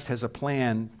 Christ has a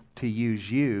plan to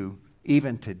use you,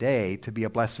 even today, to be a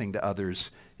blessing to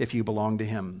others if you belong to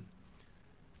Him.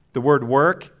 The word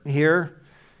work here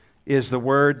is the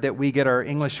word that we get our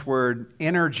English word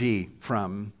energy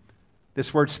from.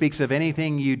 This word speaks of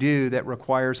anything you do that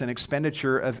requires an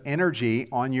expenditure of energy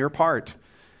on your part.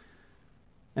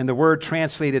 And the word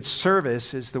translated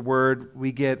service is the word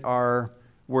we get our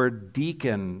word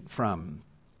deacon from.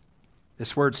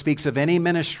 This word speaks of any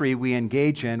ministry we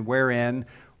engage in wherein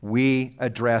we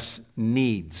address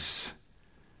needs,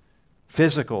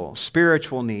 physical,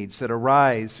 spiritual needs that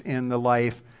arise in the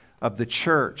life of the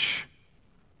church,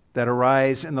 that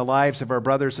arise in the lives of our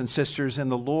brothers and sisters in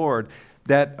the Lord,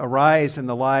 that arise in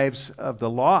the lives of the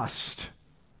lost,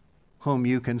 whom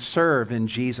you can serve in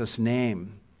Jesus'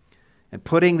 name. And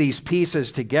putting these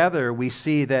pieces together, we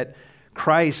see that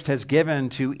Christ has given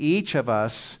to each of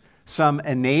us some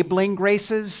enabling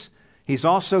graces. He's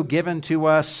also given to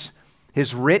us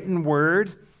His written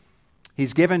word.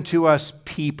 He's given to us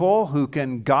people who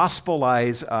can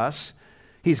gospelize us.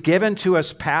 He's given to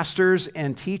us pastors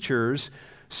and teachers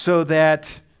so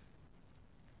that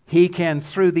He can,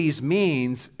 through these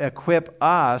means, equip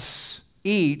us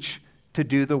each to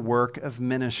do the work of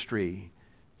ministry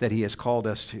that He has called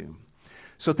us to.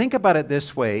 So think about it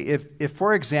this way. If,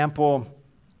 for example,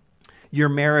 your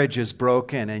marriage is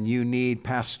broken and you need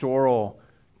pastoral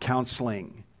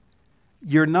counseling,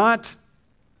 you're not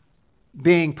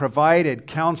being provided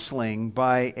counseling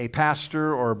by a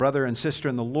pastor or a brother and sister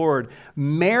in the Lord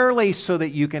merely so that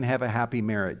you can have a happy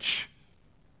marriage,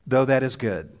 though that is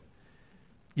good.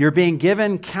 You're being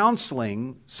given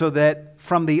counseling so that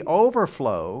from the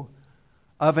overflow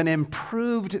of an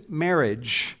improved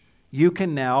marriage, you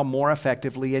can now more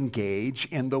effectively engage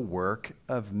in the work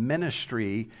of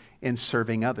ministry in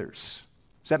serving others.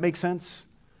 Does that make sense?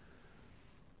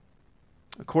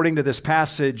 According to this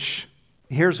passage,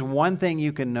 here's one thing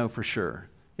you can know for sure.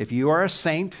 If you are a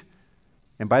saint,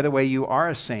 and by the way, you are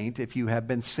a saint if you have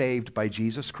been saved by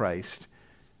Jesus Christ,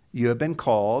 you have been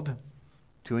called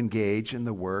to engage in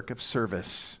the work of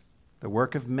service, the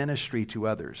work of ministry to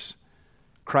others.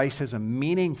 Christ has a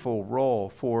meaningful role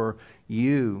for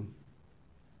you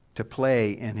to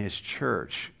play in His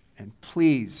church. And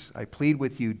please, I plead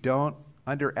with you, don't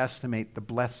underestimate the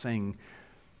blessing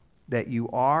that you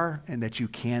are and that you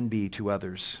can be to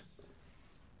others,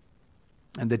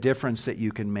 and the difference that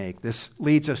you can make. This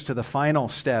leads us to the final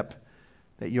step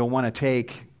that you'll want to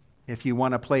take if you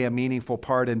want to play a meaningful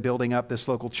part in building up this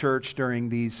local church during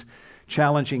these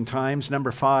challenging times.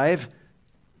 Number 5,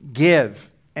 give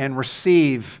and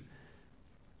receive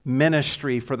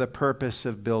ministry for the purpose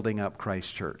of building up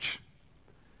Christ Church.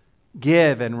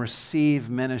 Give and receive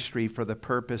ministry for the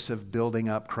purpose of building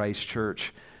up Christ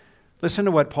Church. Listen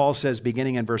to what Paul says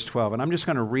beginning in verse 12, and I'm just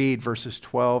going to read verses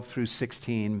 12 through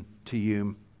 16 to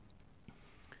you.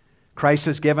 Christ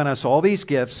has given us all these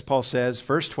gifts, Paul says,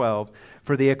 verse 12,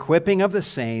 for the equipping of the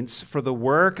saints, for the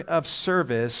work of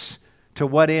service, to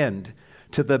what end?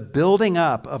 To the building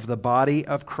up of the body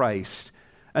of Christ,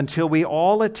 until we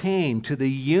all attain to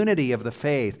the unity of the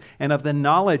faith and of the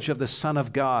knowledge of the Son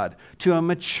of God, to a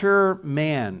mature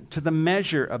man, to the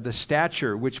measure of the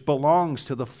stature which belongs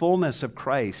to the fullness of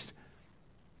Christ.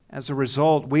 As a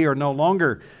result, we are no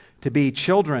longer to be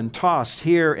children tossed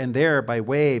here and there by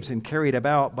waves and carried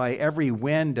about by every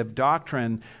wind of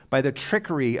doctrine, by the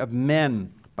trickery of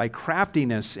men, by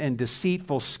craftiness and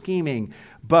deceitful scheming.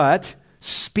 But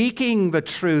speaking the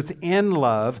truth in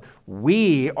love,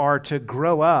 we are to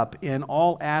grow up in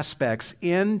all aspects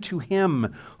into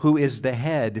Him who is the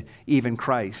head, even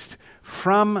Christ,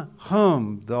 from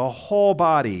whom the whole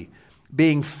body,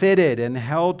 being fitted and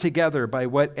held together by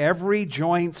what every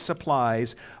joint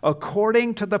supplies,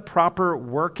 according to the proper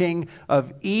working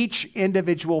of each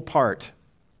individual part,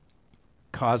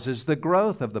 causes the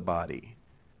growth of the body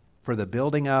for the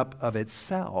building up of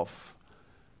itself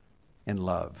in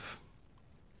love.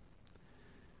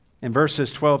 In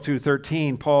verses 12 through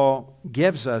 13, Paul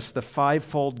gives us the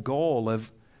fivefold goal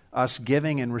of us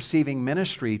giving and receiving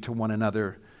ministry to one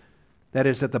another. That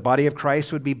is, that the body of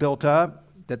Christ would be built up,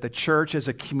 that the church as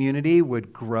a community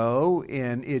would grow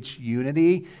in its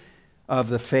unity of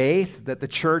the faith, that the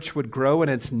church would grow in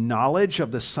its knowledge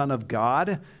of the Son of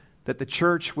God, that the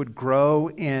church would grow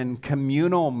in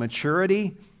communal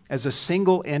maturity as a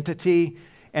single entity,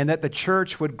 and that the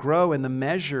church would grow in the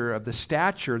measure of the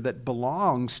stature that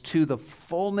belongs to the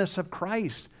fullness of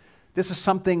Christ. This is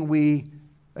something we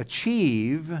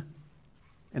achieve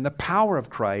in the power of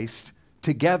Christ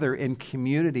together in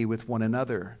community with one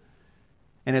another.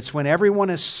 And it's when everyone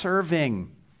is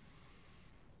serving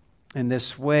in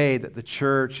this way that the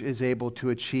church is able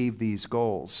to achieve these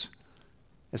goals.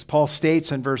 As Paul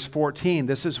states in verse 14,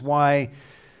 this is why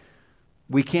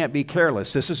we can't be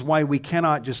careless. This is why we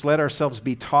cannot just let ourselves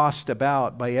be tossed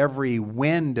about by every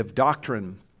wind of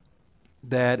doctrine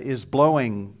that is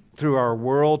blowing through our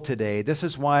world today. This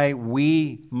is why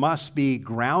we must be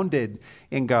grounded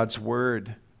in God's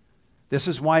Word. This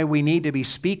is why we need to be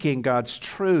speaking God's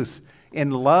truth in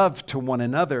love to one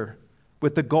another,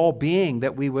 with the goal being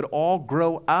that we would all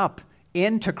grow up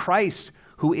into Christ,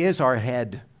 who is our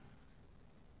head.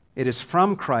 It is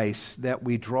from Christ that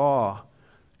we draw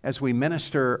as we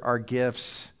minister our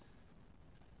gifts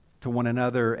to one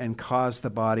another and cause the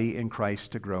body in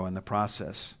Christ to grow in the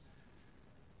process.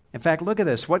 In fact, look at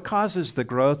this. What causes the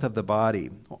growth of the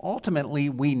body? Well, ultimately,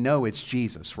 we know it's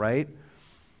Jesus, right?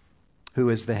 Who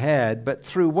is the head, but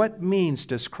through what means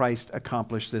does Christ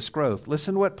accomplish this growth?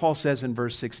 Listen to what Paul says in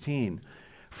verse 16.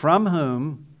 From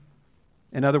whom,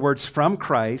 in other words, from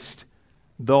Christ,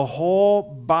 the whole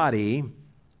body,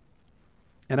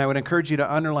 and I would encourage you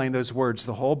to underline those words,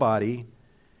 the whole body,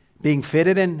 being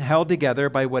fitted and held together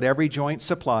by what every joint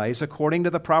supplies, according to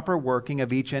the proper working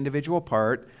of each individual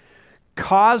part,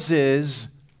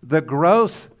 causes the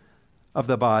growth of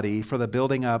the body for the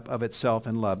building up of itself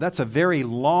in love. That's a very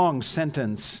long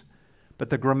sentence, but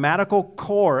the grammatical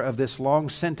core of this long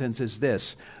sentence is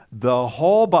this: the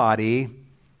whole body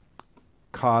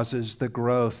causes the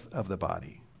growth of the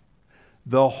body.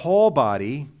 The whole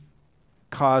body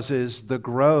causes the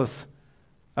growth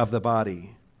of the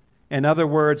body. In other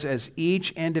words, as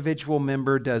each individual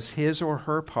member does his or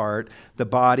her part, the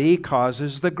body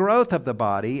causes the growth of the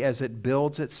body as it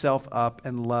builds itself up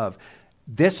in love.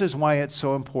 This is why it's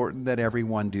so important that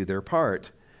everyone do their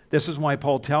part. This is why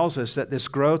Paul tells us that this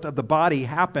growth of the body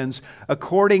happens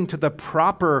according to the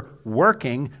proper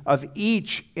working of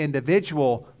each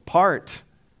individual part.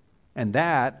 And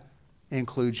that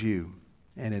includes you,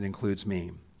 and it includes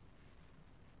me.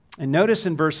 And notice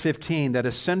in verse 15 that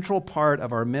a central part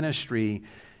of our ministry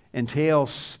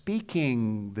entails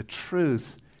speaking the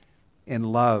truth in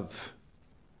love.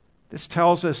 This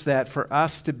tells us that for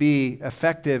us to be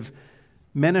effective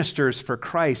ministers for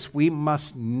Christ, we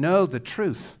must know the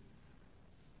truth.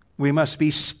 We must be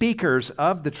speakers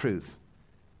of the truth.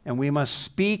 And we must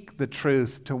speak the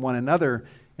truth to one another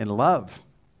in love.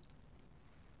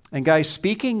 And guys,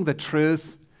 speaking the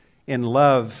truth in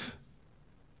love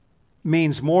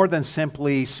means more than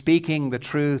simply speaking the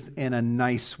truth in a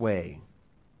nice way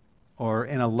or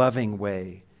in a loving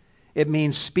way. It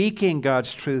means speaking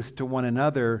God's truth to one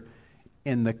another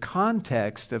in the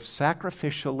context of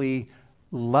sacrificially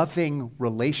loving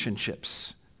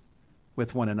relationships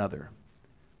with one another.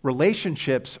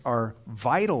 Relationships are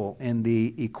vital in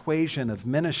the equation of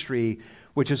ministry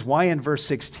which is why in verse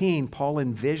 16, Paul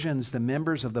envisions the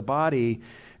members of the body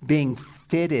being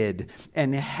fitted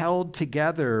and held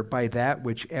together by that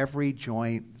which every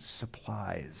joint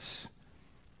supplies.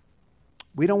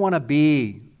 We don't want to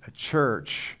be a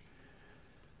church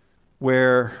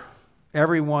where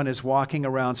everyone is walking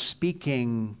around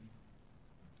speaking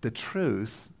the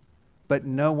truth, but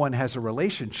no one has a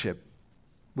relationship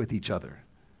with each other.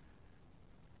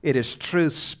 It is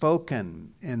truth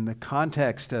spoken in the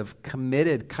context of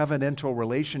committed covenantal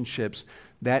relationships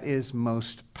that is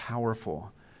most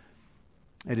powerful.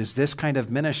 It is this kind of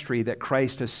ministry that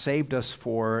Christ has saved us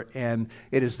for, and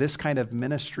it is this kind of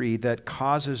ministry that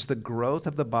causes the growth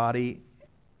of the body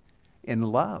in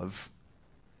love.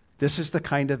 This is the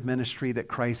kind of ministry that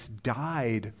Christ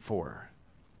died for.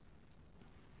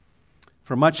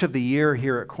 For much of the year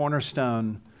here at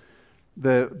Cornerstone,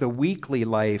 the weekly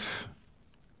life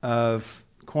of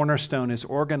Cornerstone is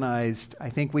organized,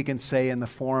 I think we can say, in the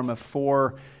form of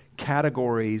 4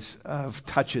 categories of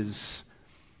touches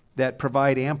that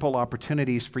provide ample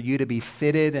opportunities for you to be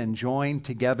fitted and joined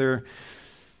together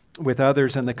with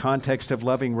others in the context of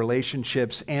loving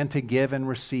relationships and to give and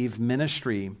receive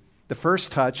ministry. The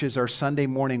first touch is our Sunday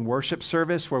morning worship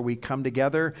service, where we come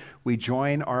together, we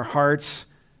join our hearts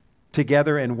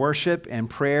together in worship and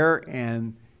prayer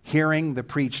and hearing the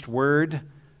preached word.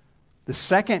 The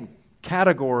second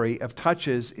category of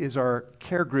touches is our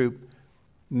care group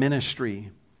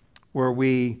ministry, where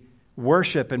we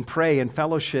worship and pray and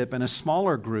fellowship in a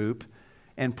smaller group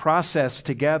and process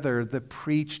together the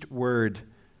preached word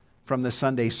from the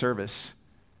Sunday service.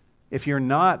 If you're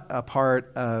not a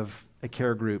part of a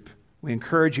care group, we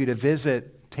encourage you to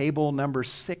visit table number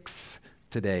 6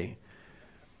 today.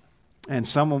 And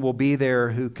someone will be there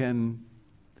who can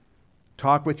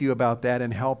talk with you about that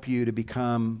and help you to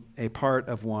become a part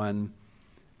of one.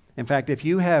 In fact, if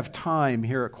you have time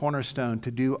here at Cornerstone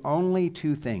to do only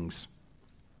 2 things,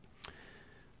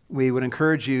 we would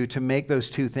encourage you to make those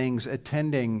 2 things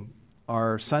attending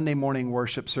our Sunday morning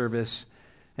worship service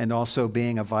and also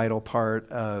being a vital part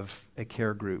of a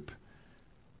care group.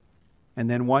 And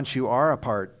then once you are a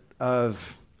part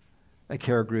of a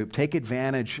care group, take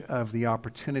advantage of the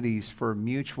opportunities for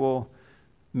mutual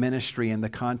ministry in the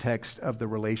context of the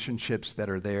relationships that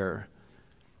are there.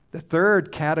 The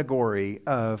third category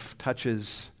of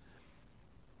touches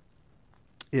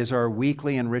is our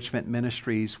weekly enrichment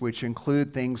ministries, which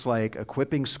include things like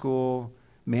equipping school,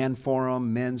 man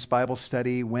forum, men's Bible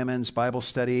study, women's Bible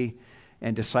study,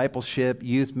 and discipleship,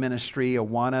 youth ministry,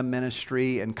 Awana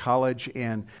ministry, and college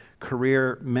and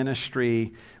career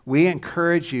ministry. We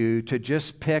encourage you to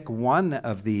just pick one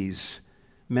of these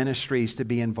ministries to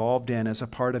be involved in as a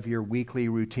part of your weekly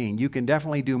routine. You can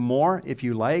definitely do more if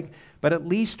you like, but at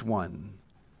least one.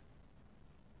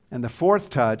 And the fourth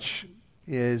touch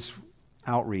is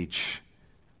outreach,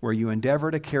 where you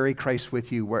endeavor to carry Christ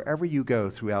with you wherever you go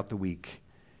throughout the week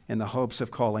in the hopes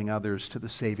of calling others to the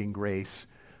saving grace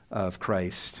of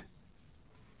Christ.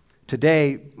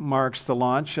 Today marks the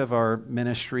launch of our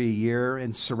ministry year,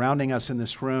 and surrounding us in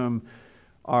this room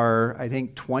are, I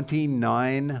think,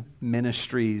 29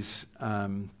 ministries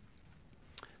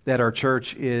that our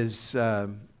church is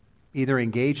either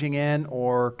engaging in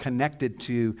or connected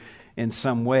to in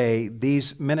some way.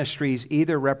 These ministries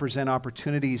either represent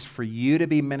opportunities for you to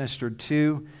be ministered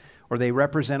to, or they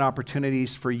represent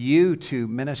opportunities for you to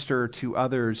minister to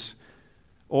others,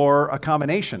 or a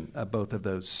combination of both of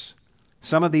those.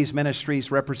 Some of these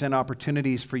ministries represent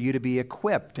opportunities for you to be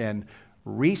equipped and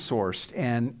resourced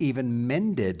and even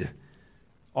mended.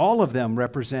 All of them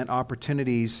represent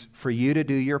opportunities for you to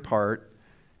do your part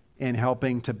in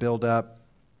helping to build up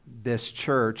this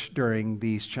church during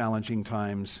these challenging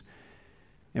times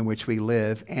in which we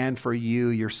live, and for you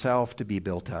yourself to be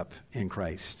built up in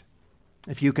Christ.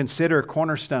 If you consider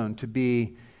Cornerstone to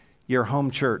be your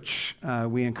home church,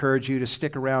 we encourage you to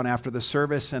stick around after the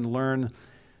service and learn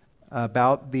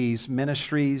about these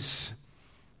ministries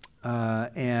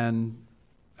and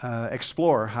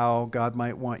explore how God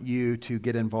might want you to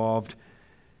get involved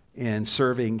in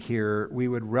serving here. We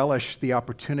would relish the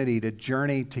opportunity to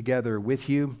journey together with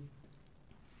you,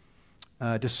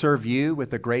 to serve you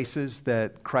with the graces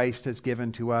that Christ has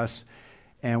given to us,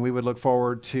 and we would look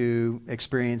forward to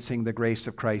experiencing the grace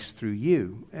of Christ through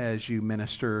you as you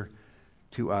minister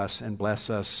to us and bless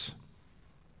us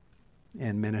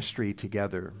in ministry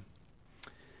together.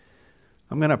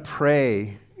 I'm going to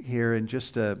pray here in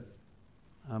just a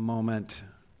moment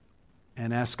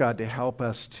and ask God to help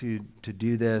us to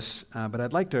do this. But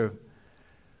I'd like to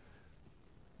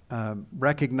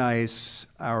recognize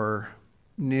our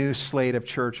new slate of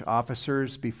church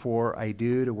officers before I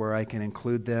do, to where I can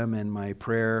include them in my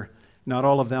prayer Not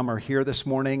all of them are here this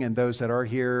morning, and those that are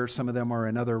here, some of them are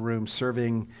in other rooms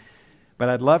serving. But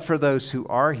I'd love for those who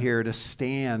are here to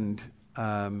stand,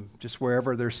 just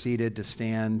wherever they're seated, to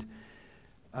stand.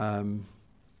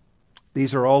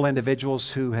 These are all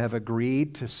individuals who have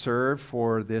agreed to serve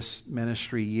for this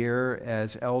ministry year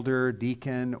as elder,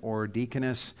 deacon, or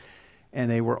deaconess, and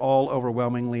they were all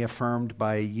overwhelmingly affirmed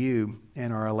by you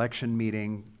in our election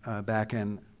meeting back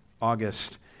in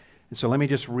August. And so let me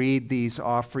just read these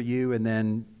off for you, and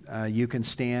then you can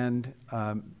stand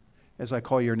as I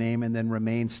call your name, and then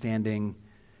remain standing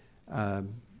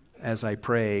as I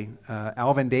pray.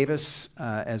 Alvin Davis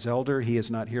as elder, he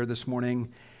is not here this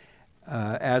morning.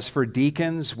 As for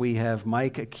deacons, we have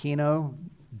Mike Aquino,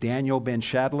 Daniel Ben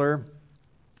Shadler,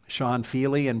 Sean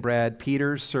Feely, and Brad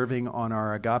Peters serving on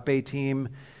our Agape team.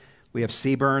 We have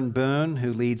Seaburn Boone,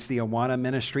 who leads the Awana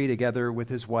ministry together with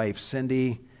his wife,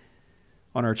 Cindy.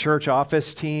 On our church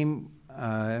office team,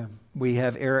 we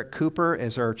have Eric Cooper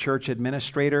as our church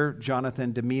administrator,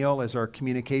 Jonathan DeMille as our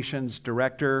communications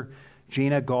director,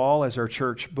 Gina Gall as our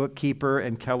church bookkeeper,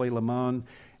 and Kelly Lamone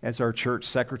as our church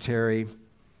secretary.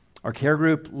 Our care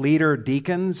group leader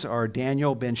deacons are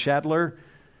Daniel Ben Shadler.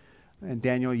 And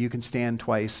Daniel, you can stand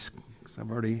twice, because I've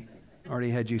already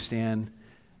had you stand.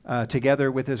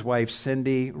 Together with his wife,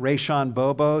 Cindy. Rayshawn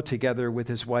Bobo, together with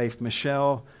his wife,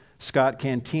 Michelle. Scott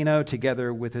Cantino,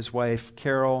 together with his wife,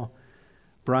 Carol.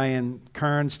 Brian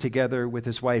Kearns, together with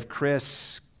his wife,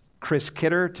 Chris. Chris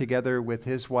Kidder, together with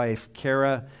his wife,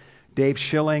 Kara. Dave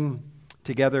Schilling,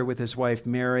 together with his wife,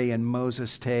 Mary. And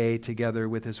Moses Tay, together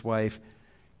with his wife,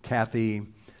 Kathy.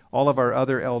 All of our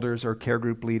other elders are care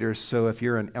group leaders, so if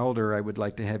you're an elder, I would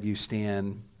like to have you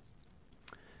stand.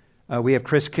 We have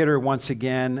Chris Kidder once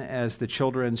again as the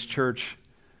children's church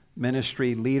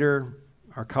ministry leader.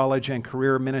 Our college and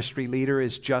career ministry leader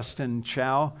is Justin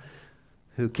Chow,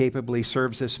 who capably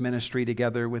serves this ministry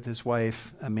together with his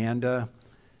wife, Amanda.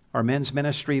 Our men's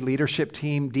ministry leadership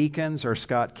team deacons are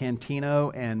Scott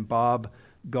Cantino and Bob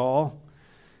Gall.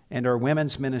 And our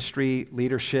women's ministry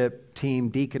leadership team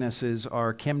deaconesses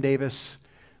are Kim Davis,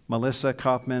 Melissa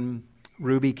Kaufman,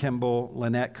 Ruby Kimball,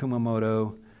 Lynette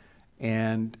Kumamoto,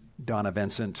 and Donna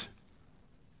Vincent.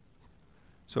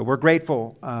 So we're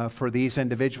grateful for these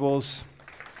individuals.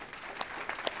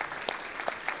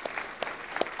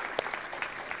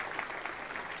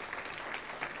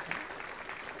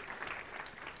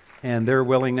 And their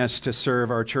willingness to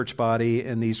serve our church body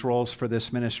in these roles for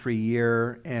this ministry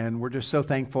year. And we're just so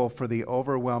thankful for the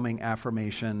overwhelming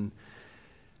affirmation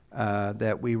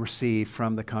that we receive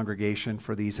from the congregation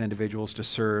for these individuals to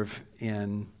serve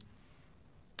in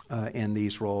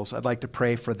these roles. I'd like to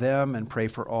pray for them and pray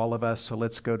for all of us. So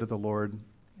let's go to the Lord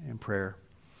in prayer.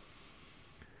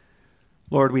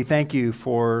 Lord, we thank you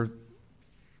for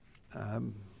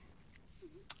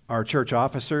our church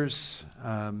officers,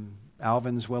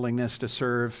 Alvin's willingness to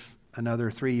serve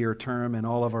another 3-year term, and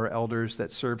all of our elders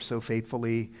that serve so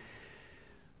faithfully,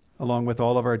 along with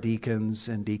all of our deacons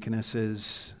and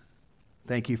deaconesses.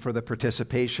 Thank you for the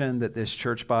participation that this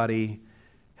church body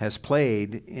has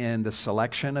played in the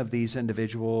selection of these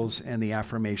individuals and the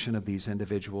affirmation of these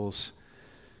individuals.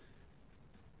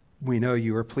 We know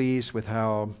you are pleased with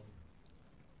how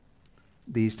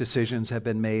these decisions have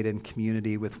been made in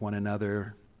community with one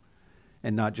another,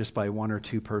 and not just by one or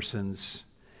two persons.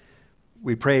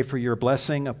 We pray for your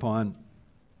blessing upon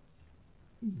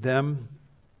them,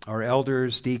 our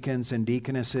elders, deacons, and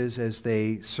deaconesses as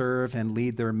they serve and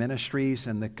lead their ministries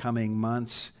in the coming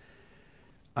months.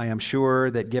 I am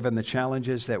sure that given the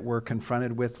challenges that we're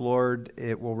confronted with, Lord,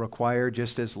 it will require,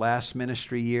 just as last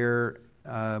ministry year,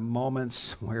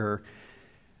 moments where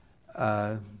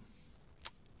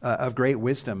of great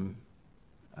wisdom,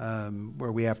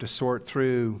 where we have to sort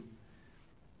through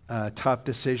tough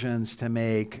decisions to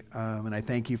make. And I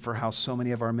thank you for how so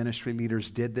many of our ministry leaders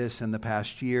did this in the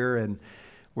past year. And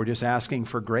we're just asking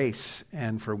for grace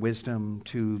and for wisdom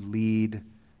to lead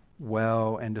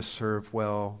well and to serve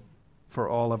well for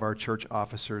all of our church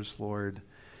officers, Lord.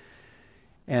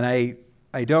 And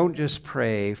I don't just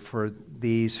pray for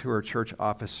these who are church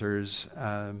officers,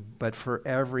 but for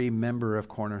every member of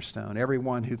Cornerstone,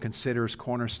 everyone who considers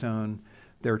Cornerstone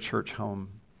their church home.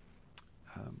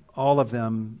 All of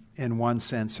them, in one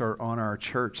sense, are on our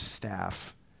church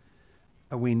staff.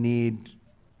 We need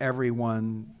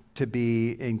everyone to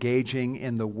be engaging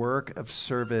in the work of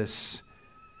service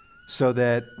so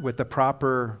that with the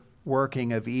proper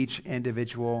working of each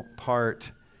individual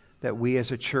part, that we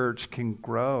as a church can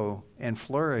grow and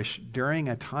flourish during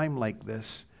a time like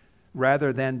this,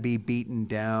 rather than be beaten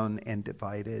down and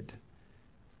divided.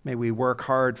 May we work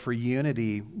hard for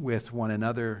unity with one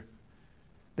another.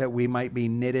 that we might be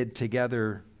knitted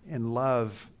together in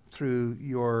love through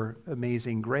your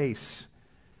amazing grace.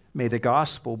 May the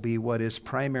gospel be what is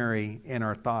primary in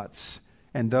our thoughts.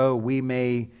 And though we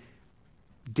may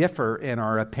differ in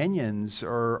our opinions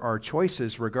or our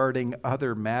choices regarding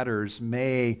other matters,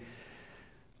 may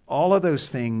all of those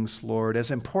things, Lord,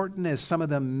 as important as some of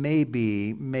them may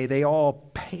be, may they all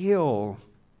pale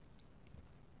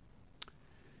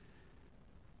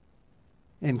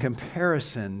in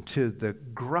comparison to the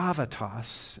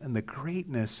gravitas and the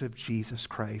greatness of Jesus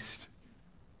Christ,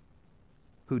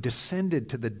 who descended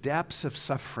to the depths of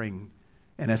suffering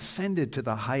and ascended to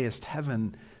the highest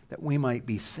heaven that we might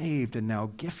be saved and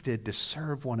now gifted to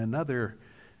serve one another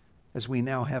as we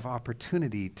now have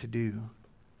opportunity to do.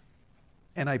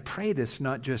 And I pray this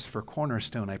not just for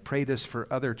Cornerstone, I pray this for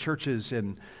other churches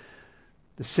in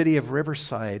the city of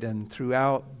Riverside and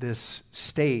throughout this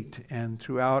state and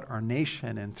throughout our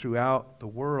nation and throughout the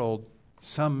world.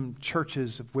 Some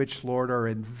churches of which, Lord, are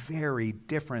in very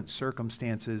different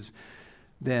circumstances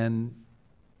than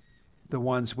the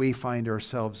ones we find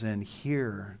ourselves in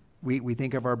here. We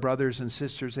think of our brothers and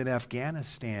sisters in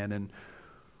Afghanistan and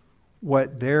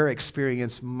what their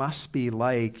experience must be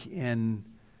like in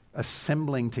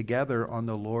assembling together on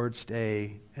the Lord's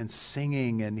Day and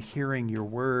singing and hearing your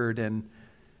word and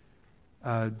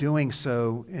doing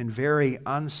so in very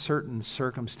uncertain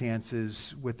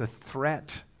circumstances with the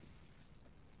threat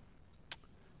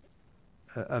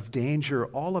of danger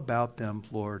all about them.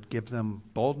 Lord, give them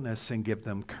boldness and give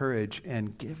them courage,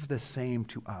 and give the same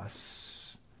to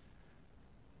us,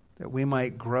 that we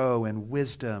might grow in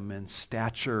wisdom and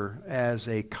stature as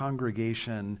a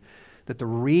congregation, that the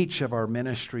reach of our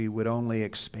ministry would only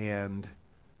expand,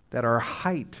 that our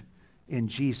height in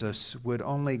Jesus would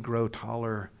only grow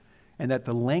taller, and that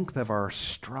the length of our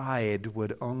stride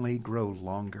would only grow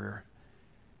longer,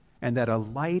 and that a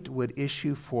light would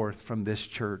issue forth from this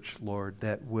church, Lord,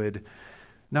 that would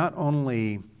not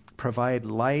only provide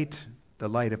light, the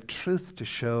light of truth to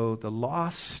show the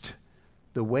lost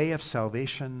the way of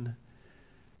salvation,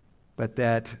 but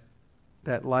that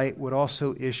light would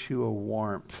also issue a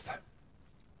warmth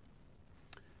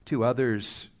to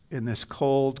others in this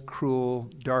cold, cruel,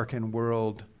 darkened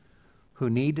world who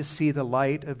need to see the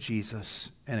light of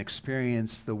Jesus and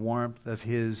experience the warmth of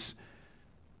his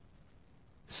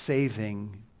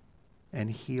saving and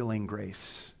healing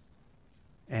grace.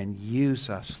 And use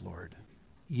us, Lord.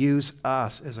 Use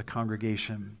us as a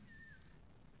congregation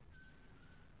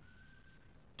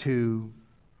to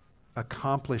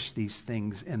accomplish these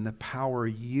things in the power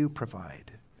you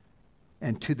provide.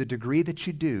 And to the degree that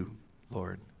you do,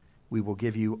 Lord, we will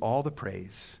give you all the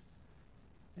praise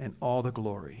and all the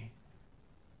glory.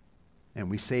 And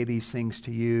we say these things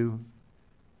to you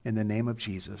in the name of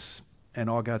Jesus. And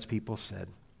all God's people said,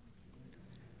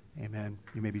 amen.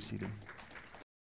 You may be seated.